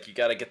it's like you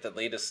got to get the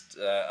latest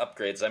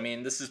upgrades. I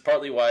mean, this is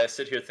partly why I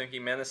sit here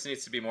thinking, man, this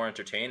needs to be more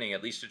entertaining.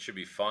 At least it should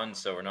be fun,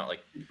 so we're not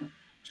like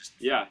just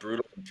Yeah,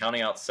 brutal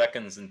counting out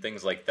seconds and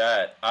things like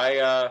that.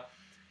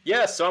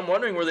 Yeah, so I'm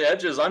wondering where the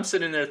edge is. I'm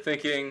sitting there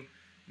thinking,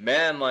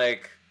 man,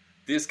 like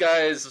these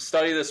guys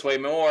study this way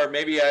more.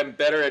 Maybe I'm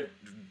better at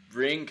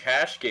ring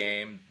cash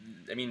game.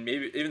 I mean,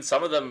 maybe even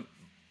some of them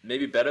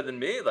maybe better than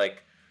me.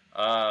 Like,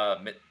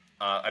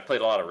 I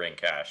played a lot of ring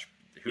cash.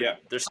 yeah.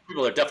 There's some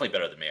people that are definitely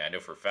better than me. I know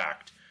for a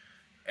fact.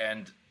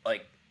 And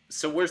like,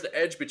 so where's the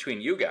edge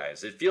between you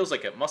guys? It feels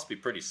like it must be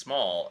pretty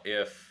small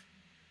if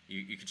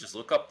you could just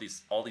look up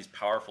all these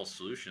powerful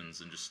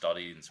solutions and just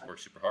study and work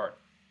super hard.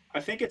 I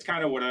think it's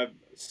kind of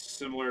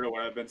similar to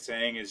what I've been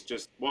saying is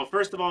just, well,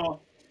 first of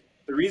all,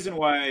 the reason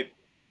why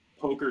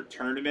poker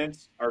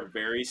tournaments are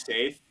very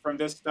safe from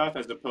this stuff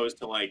as opposed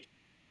to like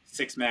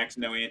six max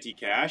no ante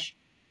cash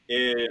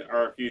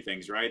are a few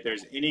things, right?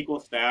 There's unequal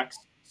stacks,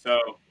 so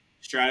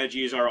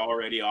strategies are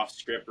already off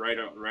script right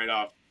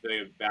off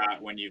the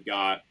bat when you've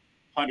got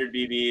 100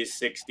 BBs,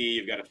 60,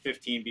 you've got a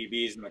 15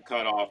 BBs in the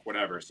cutoff,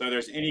 whatever. So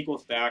there's unequal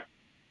stack.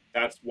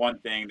 That's one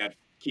thing that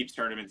keeps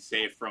tournaments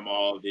safe from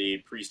all the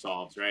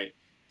pre-solves, right?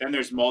 Then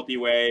there's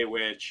multi-way,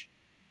 which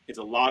it's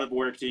a lot of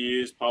work to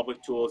use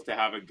public tools to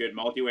have a good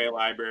multi-way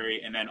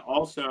library, and then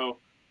also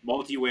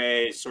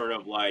multi-way sort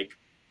of like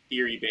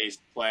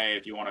theory-based play,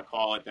 if you want to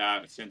call it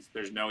that, since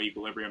there's no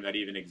equilibrium that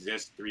even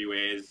exists three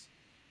ways.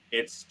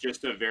 It's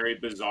just a very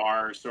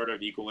bizarre sort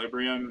of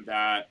equilibrium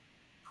that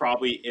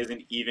probably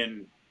isn't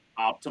even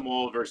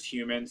optimal versus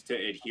humans to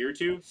adhere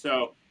to.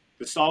 So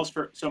the solves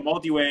for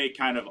multi-way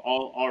kind of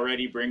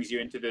already brings you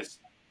into this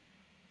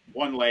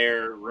one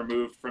layer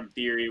removed from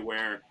theory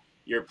where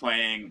you're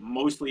playing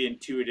mostly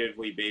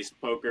intuitively based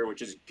poker,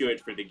 which is good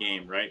for the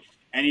game, right?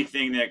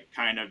 Anything that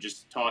kind of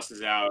just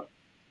tosses out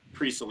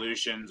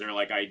pre-solutions or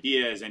like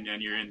ideas and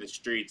then you're in the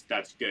streets,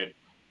 that's good.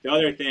 The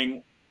other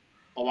thing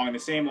along the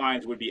same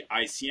lines would be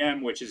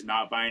ICM, which is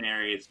not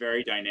binary. It's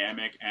very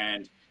dynamic,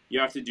 and you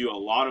have to do a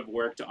lot of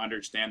work to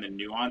understand the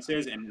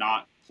nuances and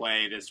not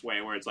play this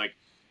way where it's like,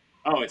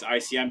 oh, it's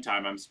ICM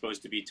time. I'm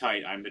supposed to be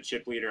tight. I'm the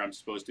chip leader. I'm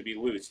supposed to be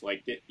loose.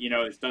 Like, it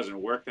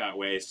doesn't work that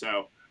way.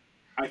 So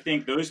I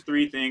think those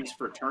three things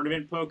for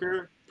tournament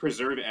poker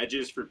preserve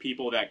edges for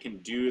people that can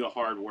do the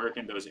hard work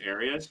in those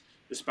areas,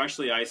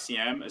 especially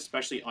ICM,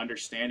 especially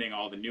understanding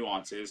all the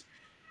nuances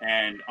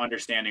and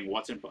understanding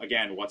what's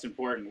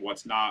important,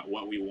 what's not,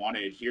 what we want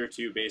to adhere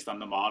to based on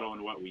the model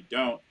and what we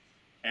don't.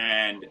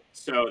 And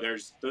so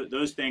there's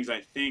those things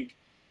I think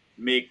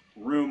make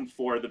room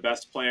for the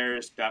best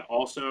players that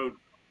also,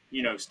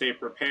 stay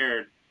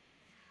prepared,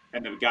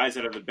 and the guys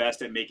that are the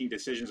best at making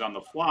decisions on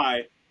the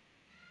fly.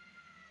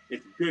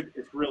 It's good.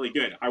 It's really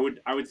good. I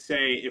would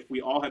say if we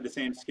all had the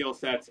same skill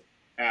sets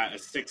at a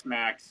six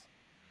max,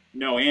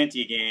 no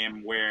ante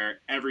game where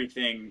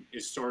everything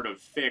is sort of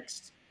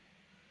fixed,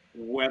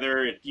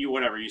 whatever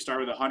you start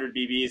with 100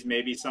 BBs,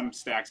 maybe some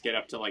stacks get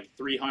up to like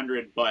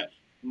 300, but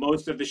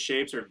most of the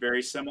shapes are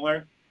very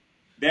similar.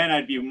 Then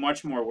I'd be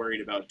much more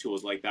worried about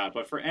tools like that.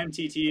 But for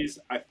MTTs,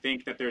 I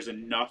think that there's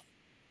enough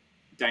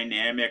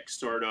dynamic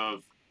sort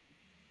of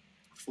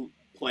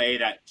play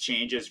that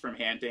changes from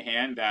hand to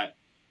hand that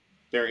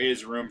there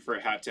is room for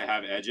it to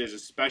have edges,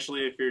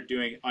 especially if you're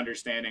doing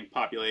understanding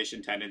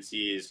population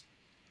tendencies,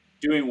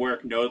 doing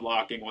work, node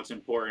locking, what's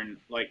important.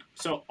 Like,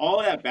 so all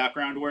of that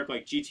background work,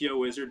 like GTO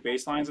wizard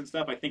baselines and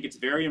stuff, I think it's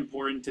very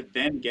important to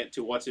then get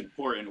to what's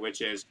important,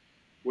 which is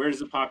where does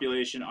the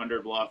population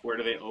under bluff? Where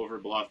do they over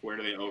bluff? Where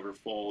do they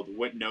overfold?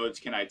 What nodes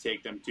can I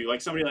take them to?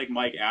 Like somebody like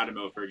Mike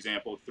Adamo, for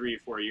example, 3 or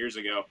 4 years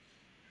ago,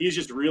 he's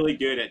just really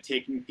good at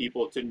taking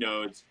people to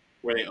nodes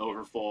where they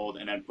overfold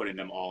and then putting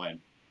them all in.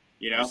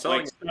 You're selling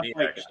Like it to stuff me,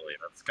 like that. actually.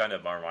 That's kind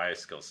of my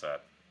skill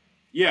set.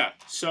 Yeah,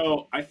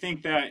 so I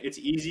think that it's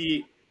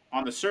easy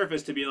on the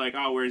surface to be like,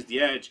 oh, where's the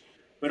edge?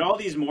 But all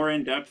these more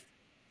in-depth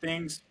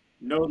things,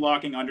 node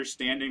locking,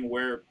 understanding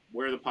where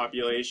the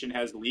population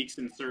has leaks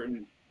in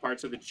certain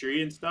parts of the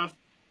tree and stuff,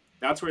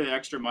 that's where the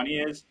extra money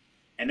is.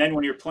 And then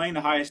when you're playing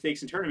the highest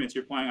stakes in tournaments,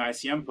 you're playing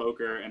ICM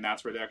poker, and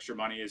that's where the extra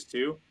money is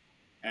too.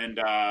 And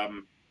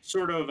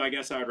sort of, I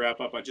guess I would wrap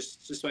up by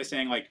just by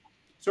saying like,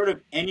 sort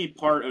of any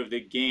part of the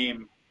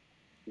game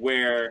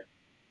where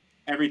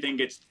everything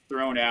gets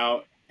thrown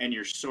out and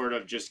you're sort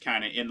of just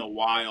kind of in the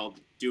wild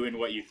doing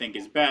what you think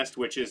is best,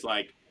 which is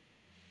like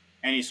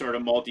any sort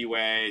of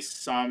multi-way,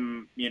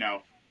 some,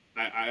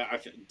 I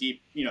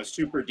deep,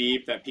 super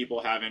deep that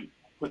people haven't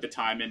put the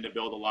time in to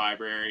build a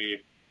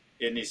library.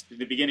 In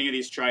the beginning of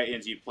these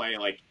tritons, you play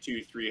like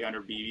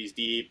 200-300 BBs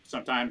deep.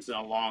 Sometimes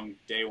on a long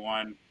day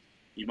one,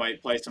 you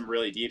might play some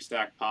really deep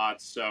stack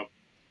pots. So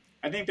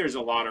I think there's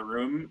a lot of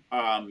room.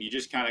 You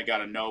just kind of got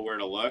to know where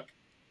to look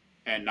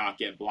and not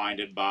get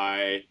blinded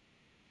by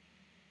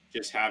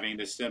just having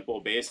this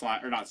simple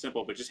baseline, or not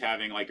simple, but just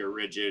having like a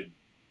rigid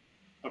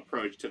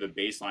approach to the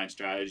baseline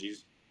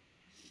strategies.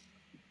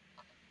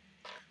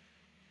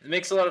 It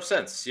makes a lot of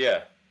sense.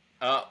 Yeah.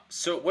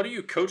 So, what are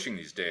you coaching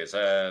these days?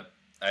 I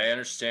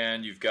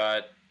understand you've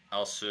got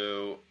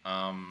also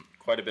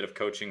quite a bit of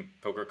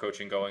poker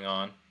coaching going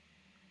on.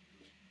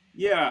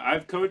 Yeah,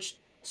 I've coached.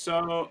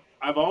 So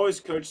I've always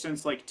coached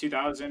since like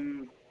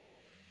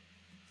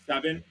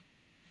 2007,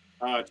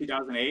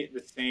 2008. The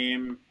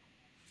same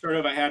sort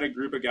of. I had a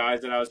group of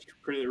guys that I was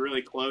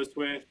really close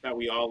with that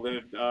we all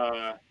lived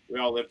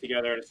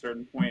together at a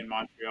certain point in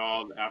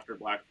Montreal after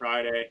Black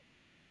Friday.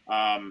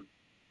 Um,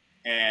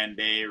 and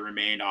they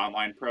remained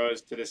online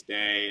pros to this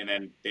day. And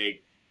then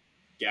they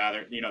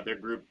gathered, their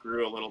group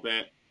grew a little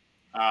bit.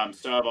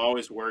 So I've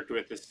always worked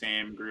with the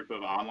same group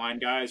of online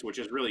guys, which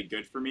is really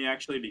good for me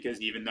actually,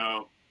 because even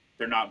though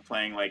they're not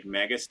playing like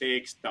mega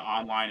stakes, the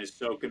online is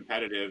so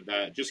competitive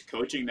that just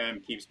coaching them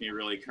keeps me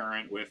really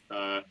current with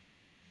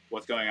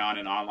what's going on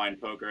in online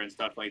poker and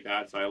stuff like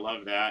that. So I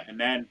love that. And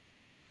then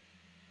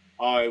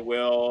I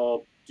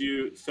will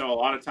do so a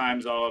lot of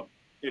times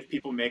if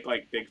people make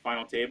like big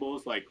final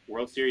tables like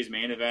World Series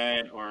main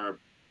event or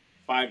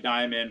five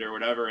diamond or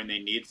whatever, and they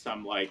need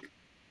some like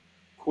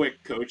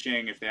quick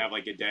coaching if they have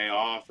like a day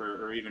off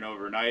or even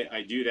overnight,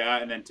 I do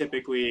that. And then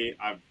typically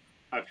I've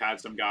had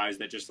some guys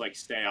that just like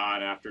stay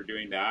on after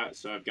doing that.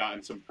 So I've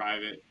gotten some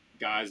private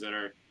guys that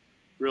are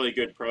really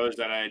good pros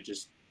that I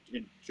just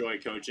enjoy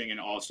coaching, and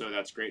also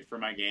that's great for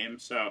my game.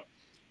 So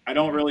I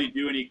don't Mm-hmm. really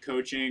do any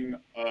coaching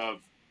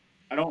of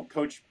I don't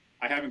coach.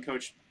 I haven't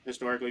coached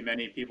historically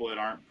many people that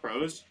aren't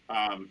pros.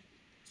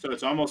 So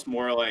it's almost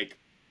more like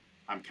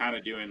I'm kind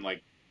of doing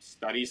like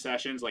study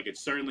sessions. Like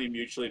it's certainly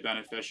mutually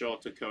beneficial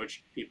to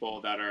coach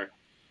people that are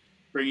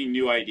bringing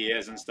new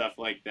ideas and stuff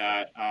like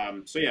that.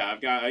 So yeah,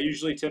 I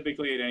usually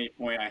typically at any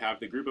point I have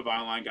the group of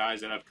online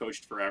guys that I've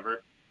coached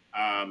forever.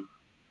 Um,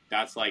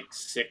 that's like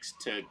 6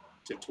 to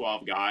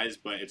 12 guys,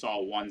 but it's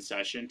all one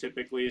session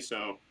typically.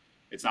 So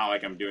it's not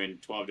like I'm doing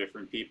 12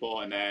 different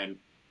people. And then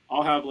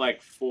I'll have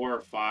like 4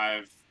 or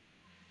 5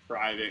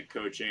 private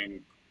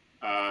coaching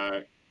uh,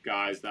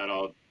 guys that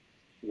I'll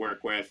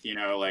work with,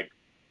 like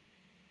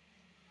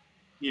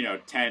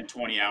 10,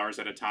 20 hours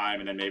at a time,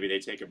 and then maybe they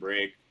take a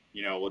break.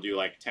 we'll do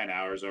like 10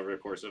 hours over the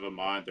course of a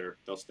month, or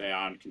they'll stay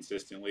on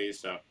consistently.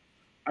 So,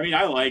 I mean,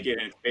 I like it,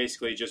 and it's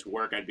basically just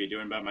work I'd be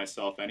doing by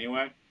myself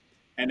anyway.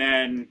 And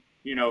then,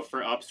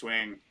 for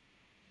upswing,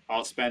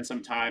 I'll spend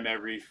some time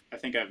I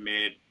think I've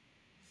made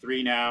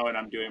three now, and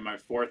I'm doing my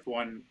fourth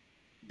one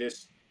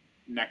this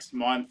next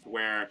month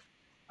where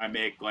I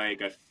make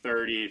like a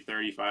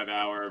 35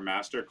 hour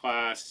master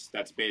class.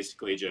 That's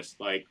basically just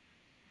like,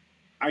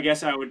 I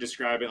guess I would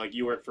describe it like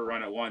you work for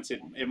Run At Once.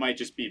 It might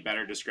just be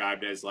better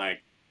described as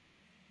like,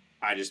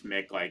 I just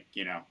make like,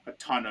 a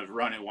ton of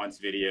Run At Once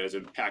videos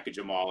and package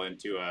them all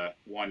into a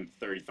 1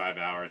 35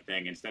 hour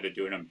thing instead of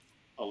doing them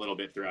a little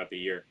bit throughout the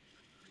year.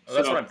 Well,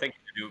 that's what So I'm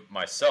thinking to do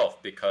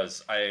myself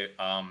because I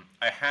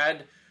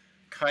had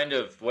kind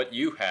of what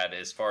you had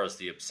as far as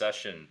the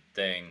obsession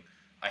thing.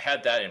 I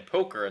had that in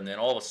poker, and then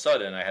all of a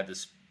sudden I had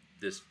this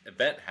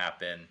event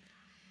happen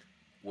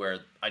where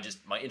I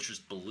just my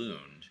interest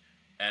ballooned,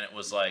 and it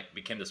was like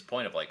became this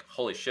point of like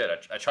holy shit.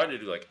 I tried to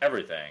do like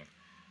everything,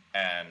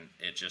 and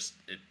it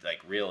like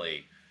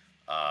really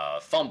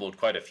fumbled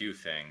quite a few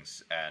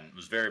things, and it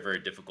was very very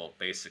difficult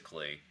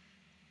basically.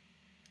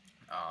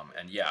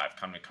 And yeah, I've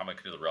come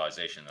to the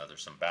realization that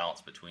there's some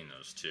balance between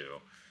those two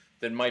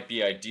that might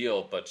be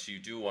ideal, but you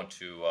do want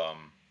to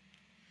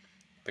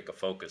pick a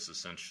focus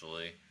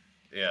essentially.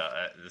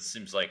 Yeah, this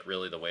seems like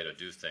really the way to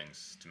do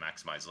things to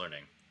maximize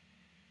learning.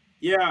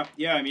 yeah,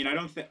 yeah. I mean,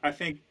 I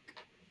think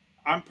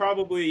I'm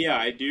probably, yeah,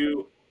 I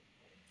do.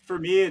 For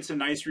me, it's a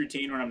nice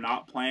routine when I'm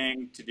not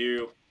playing to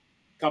do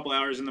a couple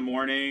hours in the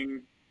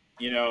morning,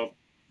 you know,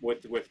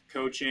 with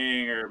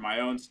coaching or my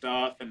own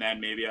stuff, and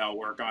then maybe I'll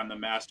work on the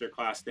master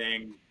class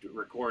thing,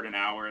 record an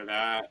hour of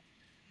that,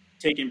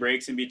 taking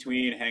breaks in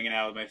between, hanging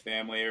out with my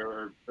family,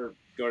 or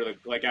go to the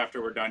like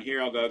after we're done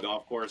here, I'll go to the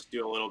golf course,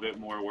 do a little bit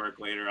more work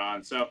later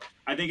on. So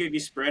I think if you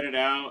spread it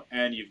out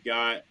and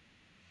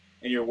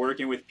you're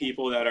working with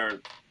people that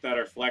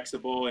are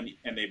flexible, and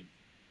they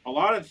a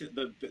lot of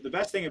the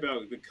best thing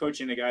about the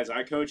coaching the guys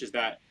I coach is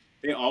that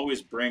they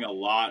always bring a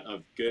lot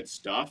of good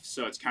stuff.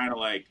 So it's kind of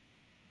like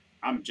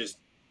I'm just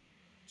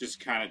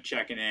kind of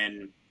checking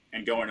in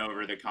and going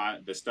over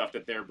the stuff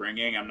that they're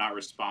bringing. I'm not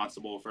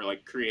responsible for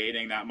like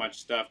creating that much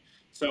stuff.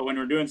 So when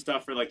we're doing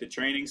stuff for like the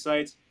training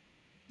sites,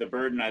 the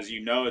burden, as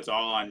you know, it's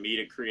all on me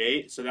to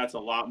create. So that's a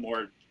lot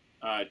more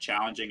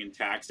challenging and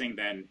taxing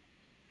than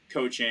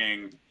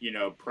coaching,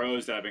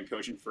 pros that I've been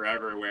coaching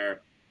forever,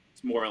 where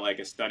it's more like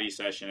a study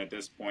session at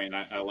this point.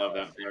 I love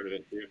Oh, I that see. part of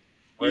it too.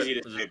 What,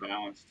 Easy to stay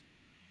balanced.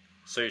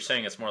 so you're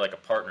saying it's more like a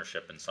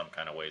partnership in some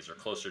kind of ways, or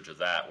closer to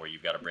that, where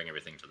you've got to bring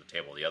everything to the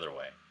table the other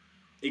way.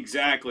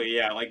 Exactly.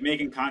 Yeah. Like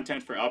making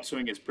content for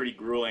Upswing is pretty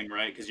grueling,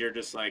 right? Because you're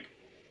just like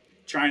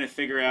trying to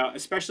figure out,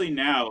 especially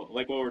now,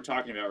 like what we're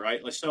talking about,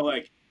 right? So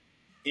like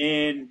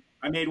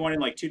I made one in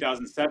like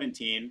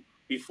 2017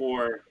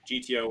 before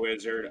GTO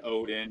Wizard,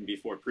 Odin,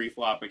 before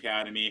Preflop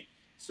Academy.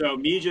 So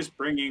me just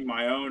bringing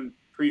my own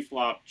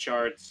preflop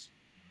charts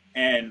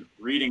and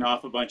reading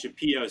off a bunch of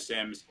PO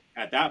sims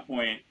at that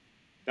point,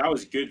 that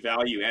was good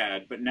value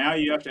add. But now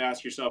you have to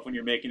ask yourself when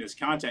you're making this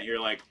content, you're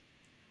like,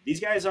 these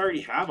guys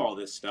already have all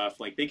this stuff.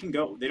 Like they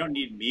don't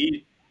need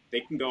me. They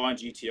can go on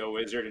GTO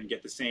Wizard and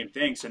get the same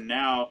thing. So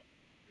now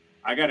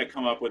I got to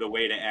come up with a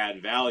way to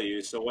add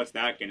value. So what's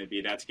that going to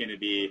be? That's going to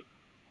be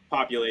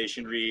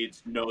population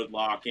reads, node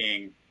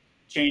locking,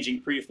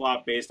 changing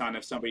preflop based on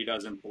if somebody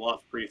doesn't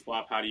bluff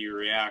preflop, how do you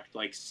react?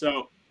 Like,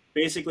 so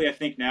basically, I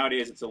think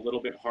nowadays it's a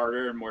little bit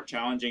harder and more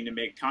challenging to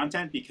make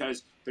content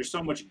because there's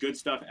so much good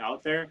stuff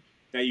out there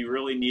that you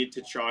really need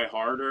to try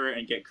harder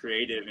and get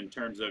creative in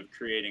terms of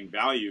creating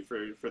value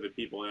for the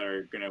people that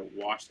are going to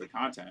watch the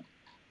content.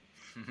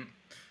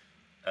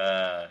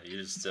 You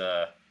just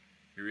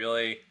you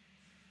really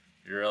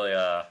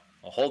well,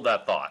 hold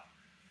that thought.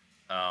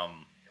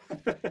 Um,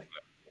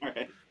 All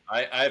right.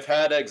 I've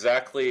had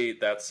exactly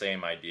that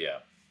same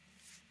idea,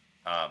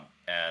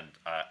 and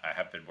I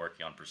have been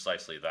working on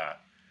precisely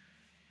that.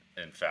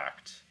 In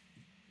fact,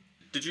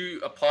 did you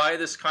apply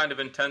this kind of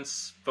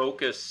intense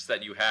focus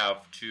that you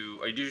have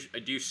to?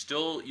 Do you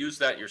still use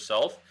that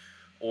yourself,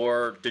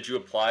 or did you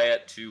apply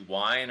it to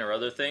wine or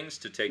other things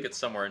to take it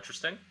somewhere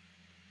interesting?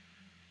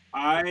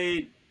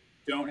 I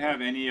don't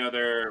have any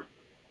other,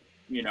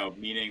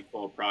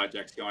 meaningful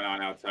projects going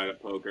on outside of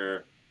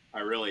poker. I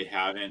really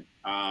haven't.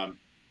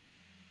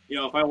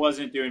 If I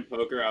wasn't doing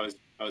poker, I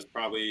was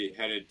probably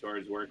headed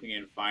towards working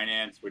in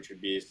finance, which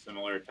would be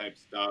similar type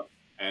stuff.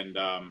 And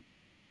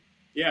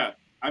yeah,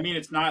 I mean,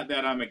 it's not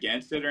that I'm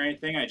against it or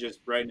anything. I just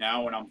right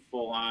now, when I'm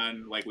full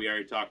on, like we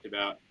already talked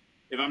about,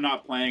 if I'm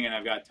not playing and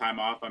I've got time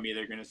off, I'm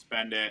either going to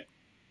spend it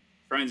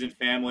friends and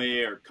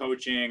family or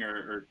coaching,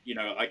 or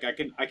like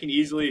I can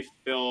easily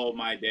fill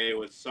my day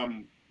with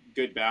some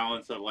good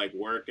balance of like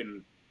work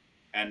and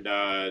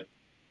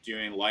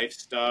doing life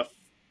stuff,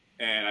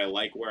 and I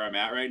like where I'm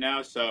at right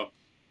now. So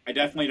I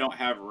definitely don't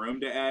have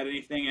room to add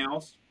anything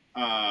else,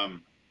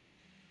 um,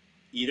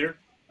 either,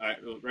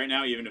 right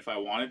now, even if I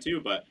wanted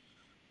to. But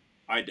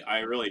I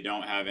really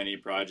don't have any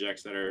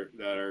projects that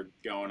are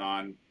going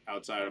on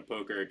outside of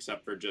poker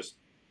except for just,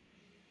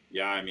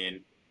 yeah. I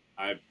mean,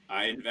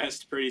 I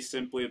invest pretty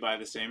simply by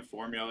the same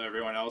formula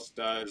everyone else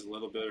does. A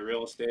little bit of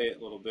real estate,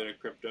 a little bit of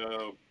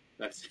crypto.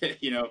 That's it,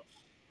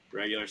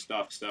 regular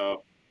stuff.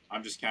 So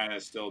I'm just kind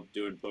of still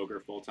doing poker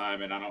full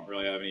time, and I don't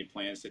really have any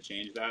plans to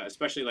change that.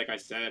 Especially like I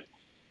said,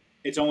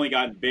 it's only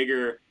gotten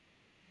bigger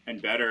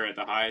and better at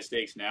the highest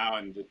stakes now,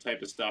 and the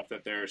type of stuff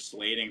that they're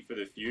slating for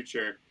the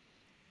future.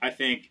 I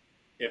think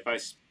if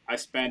I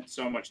spent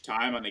so much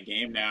time on the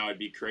game now, it'd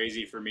be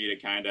crazy for me to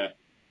kind of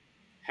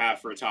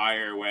half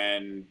retire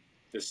when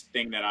this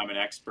thing that I'm an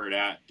expert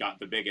at got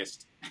the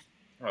biggest.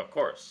 Of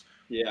course.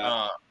 Yeah.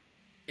 Uh,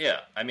 yeah,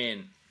 I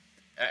mean,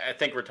 I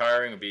think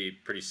retiring would be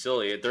pretty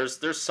silly.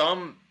 There's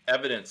some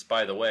evidence,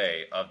 by the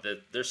way, of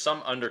that. There's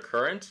some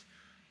undercurrent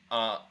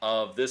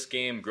of this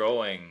game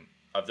growing,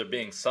 of there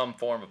being some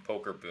form of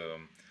poker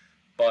boom.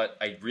 But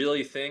I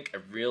really think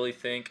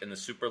in the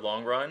super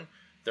long run,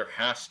 there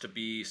has to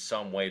be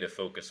some way to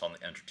focus on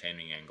the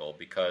entertaining angle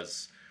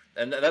because,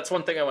 and that's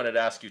one thing I wanted to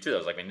ask you too. That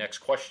was like my next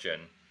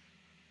question.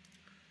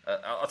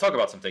 I'll talk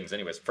about some things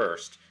anyways.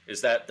 First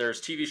is that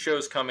there's TV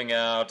shows coming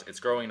out. It's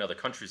growing in other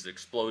countries. It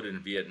exploded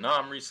in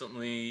Vietnam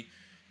recently.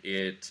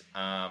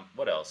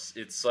 What else?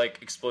 It's like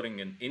exploding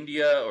in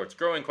India, or it's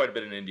growing quite a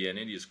bit in India. And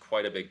India is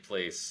quite a big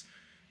place.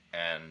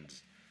 And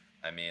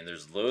I mean,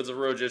 there's loads of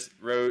rich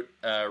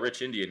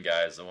Indian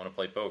guys that want to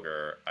play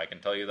poker. I can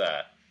tell you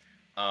that.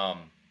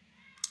 Um,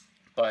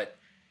 but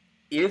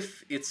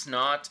if it's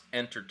not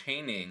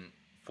entertaining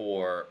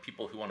for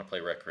people who want to play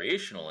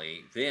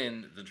recreationally,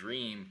 then the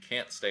dream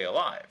can't stay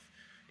alive.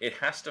 It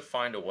has to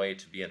find a way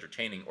to be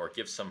entertaining or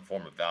give some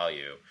form of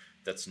value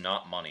that's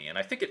not money. And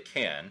I think it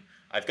can.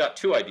 I've got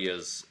two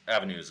avenues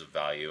of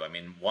value. I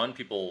mean, one,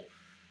 people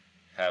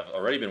have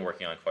already been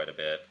working on quite a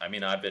bit. I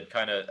mean, I've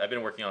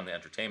been working on the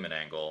entertainment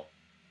angle.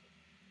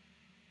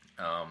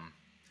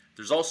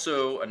 There's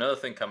also another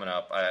thing coming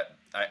up.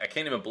 I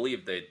can't even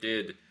believe they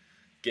did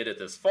get it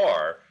this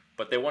far,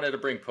 but they wanted to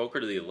bring poker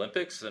to the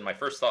Olympics, and my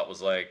first thought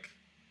was like,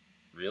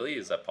 really?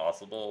 Is that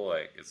possible?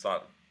 Like, it's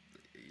not.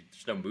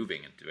 There's no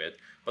moving into it,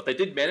 but they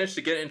did manage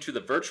to get into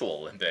the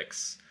virtual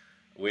Olympics,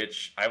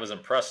 which I was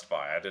impressed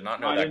by. I did not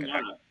know that could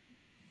happen.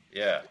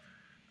 Yeah.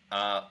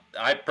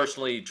 I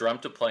personally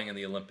dreamt of playing in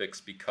the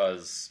Olympics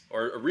because,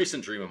 or a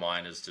recent dream of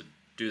mine is to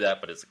do that,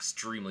 but it's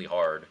extremely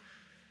hard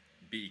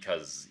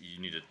because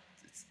you need to.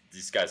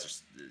 These guys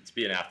are to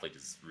be an athlete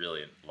is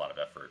really a lot of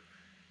effort,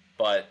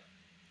 but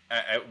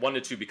I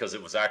wanted to because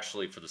it was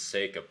actually for the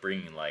sake of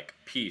bringing like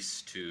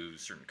peace to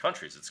certain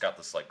countries. It's got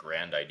this like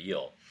grand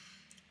ideal.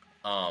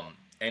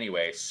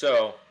 Anyway,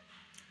 so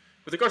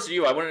with regards to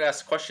you, I wanted to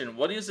ask a question.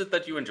 What is it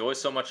that you enjoy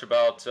so much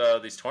about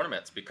these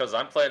tournaments? Because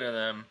I'm playing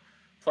them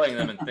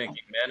and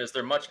thinking, man, is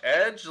there much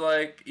edge?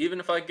 Like, even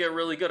if I get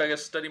really good, I got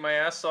to study my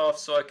ass off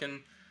so I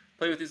can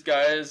play with these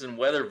guys and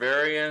weather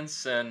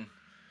variants, and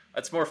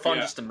it's more fun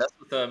just to mess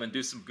with them and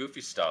do some goofy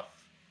stuff.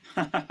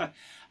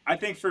 I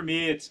think for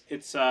me,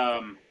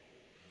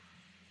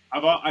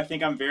 I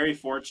think I'm very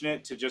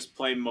fortunate to just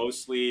play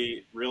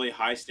mostly really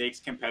high stakes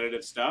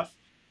competitive stuff,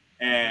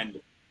 and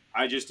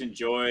I just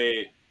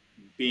enjoy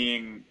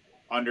being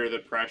under the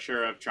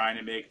pressure of trying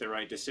to make the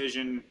right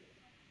decision.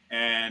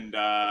 And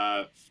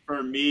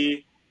for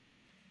me,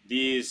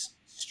 these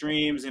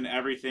streams and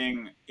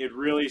everything, it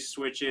really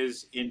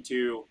switches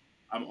into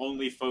I'm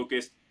only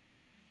focused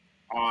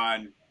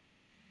on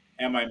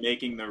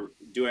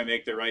do I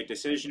make the right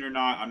decision or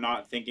not? I'm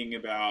not thinking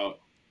about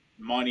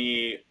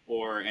money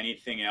or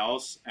anything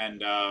else.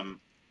 And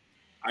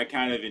I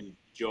kind of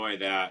enjoy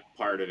that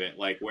part of it,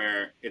 like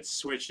where it's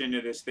switched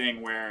into this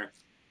thing where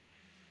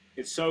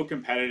it's so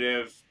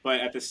competitive,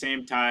 but at the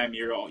same time,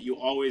 you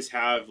always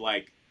have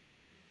like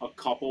a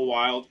couple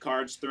wild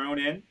cards thrown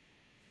in.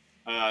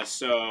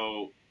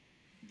 So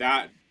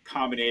that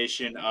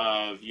combination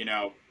of,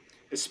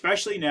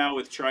 especially now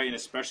with Triton,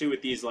 especially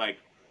with these like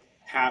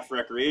half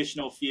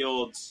recreational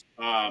fields,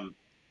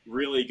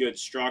 really good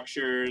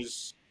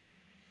structures,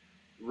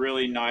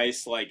 really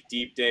nice like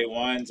deep day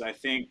ones. I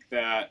think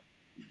that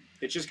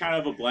it's just kind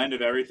of a blend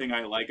of everything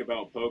I like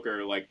about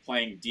poker, like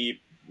playing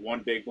deep,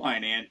 one big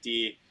blind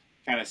ante,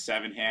 kind of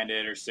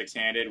seven-handed or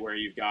six-handed, where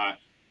you've got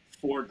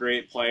four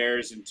great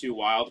players and two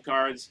wild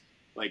cards.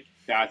 Like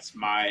that's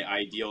my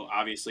ideal.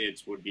 Obviously,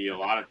 it would be a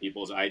lot of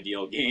people's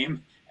ideal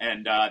game,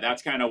 and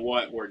that's kind of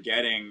what we're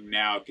getting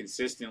now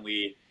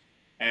consistently,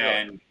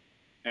 Really?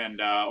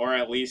 and or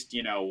at least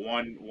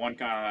one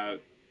kind of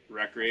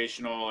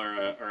recreational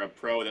or a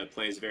pro that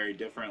plays very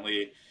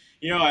differently.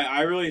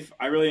 I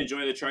really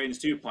enjoy the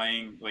Tritons too.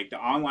 Playing like the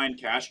online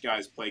cash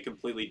guys play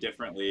completely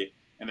differently,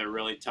 and they're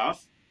really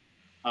tough.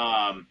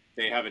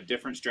 They have a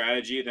different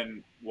strategy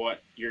than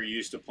what you're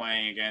used to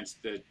playing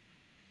against the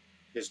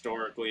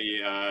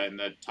historically in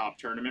the top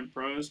tournament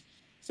pros.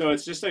 So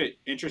it's just an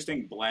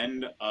interesting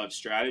blend of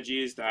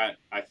strategies that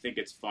I think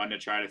it's fun to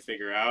try to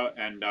figure out.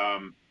 And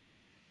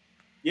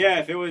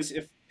yeah,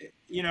 if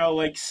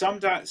like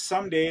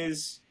some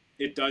days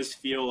it does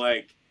feel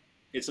like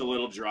it's a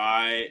little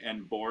dry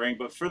and boring,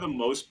 but for the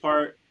most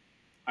part,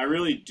 I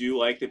really do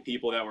like the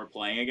people that we're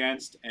playing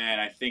against,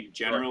 and I think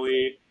Sure.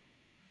 generally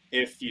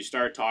if you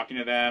start talking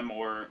to them,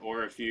 or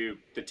if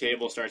the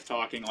table starts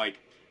talking, like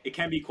it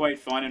can be quite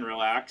fun and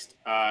relaxed.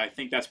 I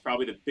think that's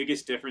probably the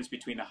biggest difference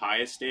between the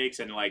highest stakes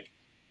and like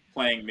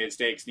playing mid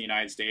stakes in the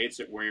United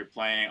States, where you're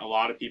playing. A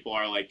lot of people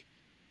are like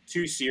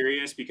too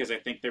serious because I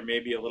think they're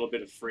maybe a little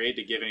bit afraid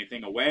to give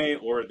anything away,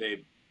 or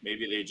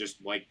maybe they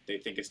just like they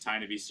think it's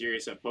time to be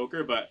serious at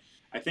poker. But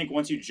I think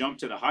once you jump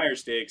to the higher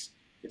stakes,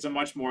 it's a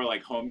much more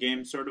like home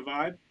game sort of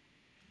vibe.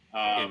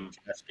 In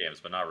chess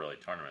games, but not really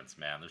tournaments,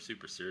 man. They're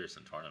super serious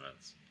in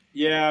tournaments.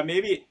 Yeah,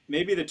 maybe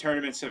the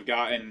tournaments have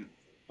gotten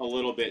a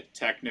little bit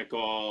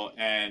technical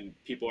and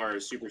people are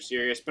super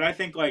serious, but I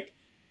think like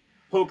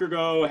Poker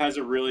Go has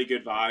a really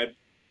good vibe.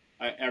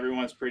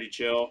 Everyone's pretty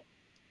chill.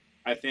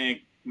 I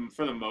think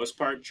for the most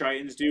part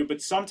Tritons do, but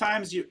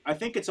sometimes I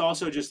think it's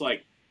also just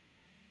like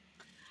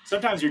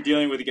sometimes you're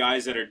dealing with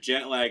guys that are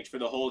jet lagged for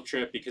the whole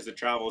trip because the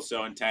travel is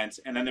so intense,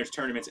 and then there's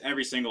tournaments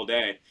every single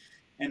day,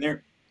 and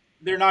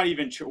they're not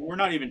even we're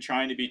not even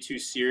trying to be too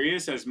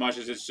serious as much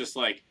as it's just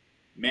like,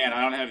 man,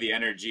 I don't have the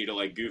energy to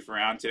like goof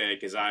around today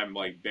because I'm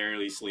like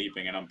barely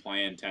sleeping and I'm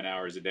playing 10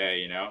 hours a day,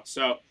 you know.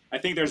 So I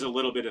think there's a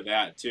little bit of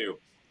that too.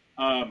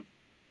 Um,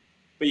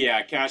 but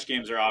yeah, cash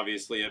games are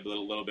obviously a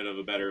little bit of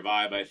a better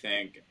vibe, I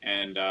think,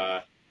 and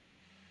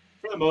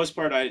for the most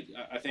part, I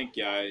think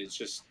yeah,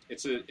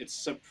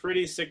 it's a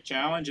pretty sick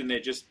challenge, and they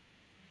just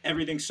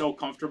everything's so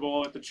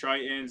comfortable at the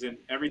Tritons, and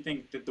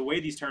everything the way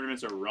these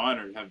tournaments are run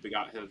or have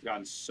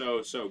gotten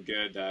so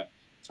good that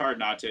it's hard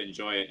not to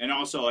enjoy it. And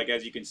also, like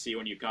as you can see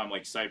when you come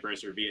like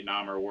Cyprus or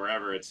Vietnam or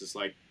wherever, it's just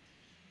like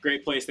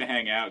great place to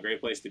hang out,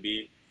 great place to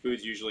be.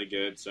 Food's usually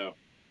good, so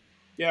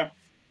yeah.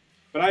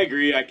 But I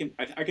agree. I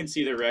can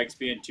see the regs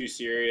being too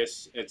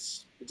serious.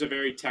 It's a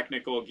very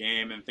technical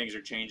game, and things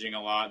are changing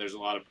a lot. There's a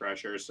lot of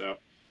pressure, so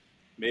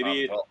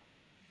maybe. Well,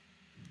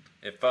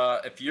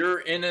 if you're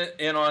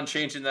in on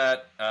changing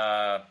that,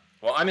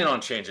 well, I'm in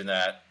on changing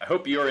that. I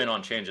hope you're in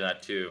on changing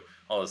that too.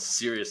 All the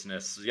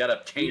seriousness, you got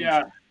to change.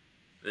 Yeah,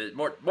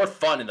 more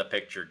fun in the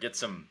picture. Get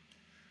some.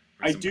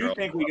 I do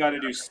think we got to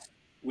do.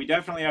 We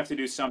definitely have to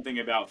do something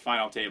about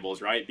final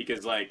tables, right?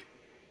 Because like,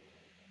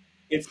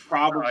 it's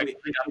probably I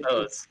got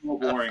those. so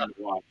boring to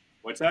watch.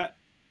 What's that?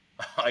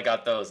 I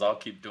got those. I'll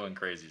keep doing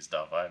crazy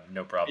stuff. I have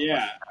no problem.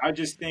 Yeah, I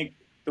just think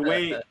the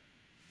way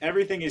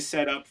everything is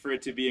set up for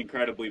it to be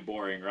incredibly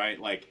boring, right?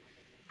 Like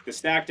the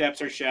stack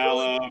depths are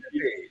shallow.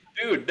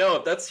 Dude,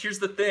 no, here's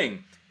the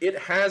thing. It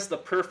has the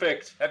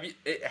perfect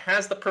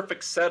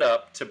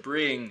setup to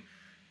bring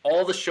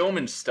all the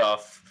showman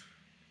stuff.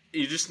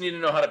 You just need to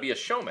know how to be a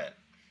showman.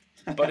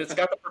 But it's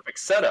got the perfect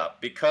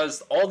setup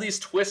because all these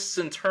twists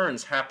and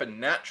turns happen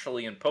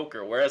naturally in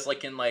poker, whereas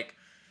like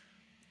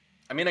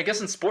I mean, I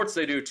guess in sports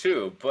they do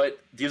too, but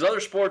these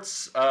other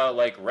sports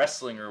like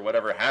wrestling or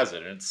whatever has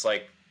it, and it's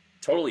like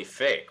totally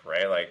fake,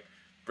 right? Like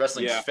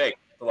wrestling's fake,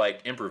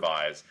 like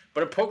improvise,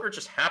 but in poker it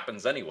just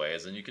happens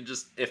anyways, and you can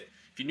just if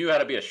you knew how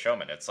to be a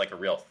showman, it's like a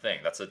real thing.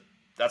 That's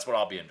what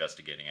I'll be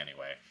investigating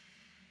anyway.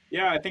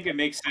 Yeah, I think it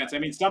makes sense. I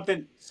mean,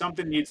 something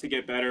needs to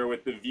get better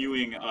with the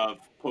viewing of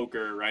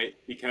poker, right?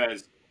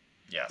 Because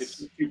it's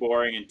just too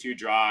boring and too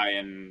dry.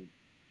 And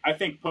I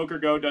think Poker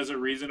Go does a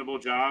reasonable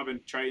job,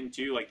 and Triton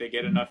too. Like they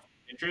get enough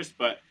interest,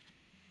 but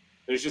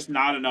there's just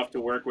not enough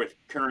to work with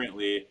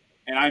currently.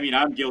 And I mean,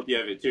 I'm guilty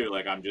of it too.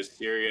 Like I'm just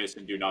serious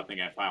and do nothing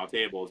at final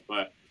tables,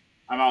 but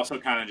I'm also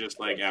kind of just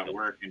like at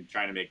work and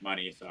trying to make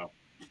money. So.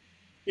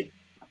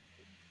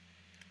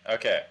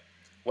 Okay.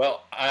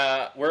 Well,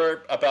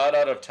 we're about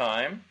out of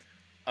time.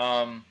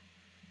 A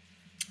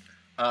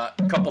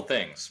couple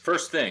things.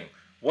 First thing,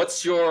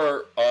 what's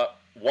your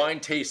wine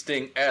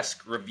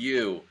tasting-esque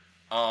review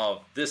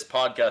of this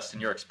podcast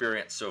and your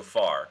experience so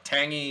far?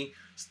 Tangy,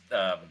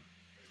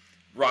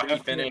 rocky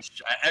finish?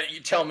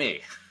 You tell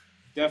me.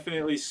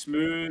 Definitely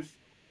smooth,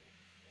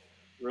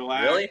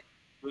 relaxed.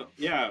 Really?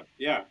 Yeah.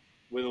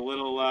 With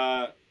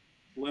a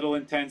little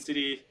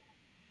intensity,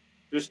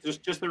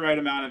 just the right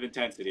amount of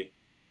intensity.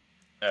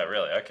 Oh,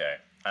 really? Okay.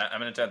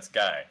 I'm an intense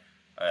guy.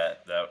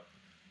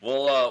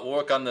 We'll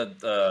work on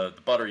the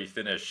buttery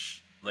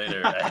finish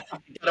later. I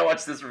gotta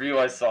watch this review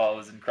I saw. It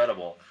was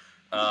incredible.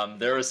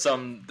 There was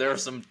some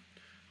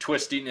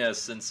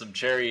twistiness and some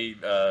cherry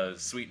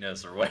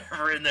sweetness or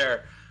whatever in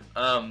there.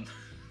 I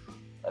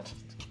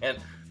just can't.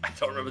 I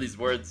don't remember these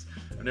words.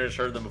 I've never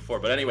heard them before.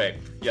 But anyway,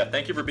 yeah.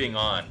 Thank you for being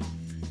on,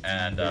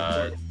 and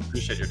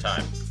appreciate your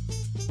time.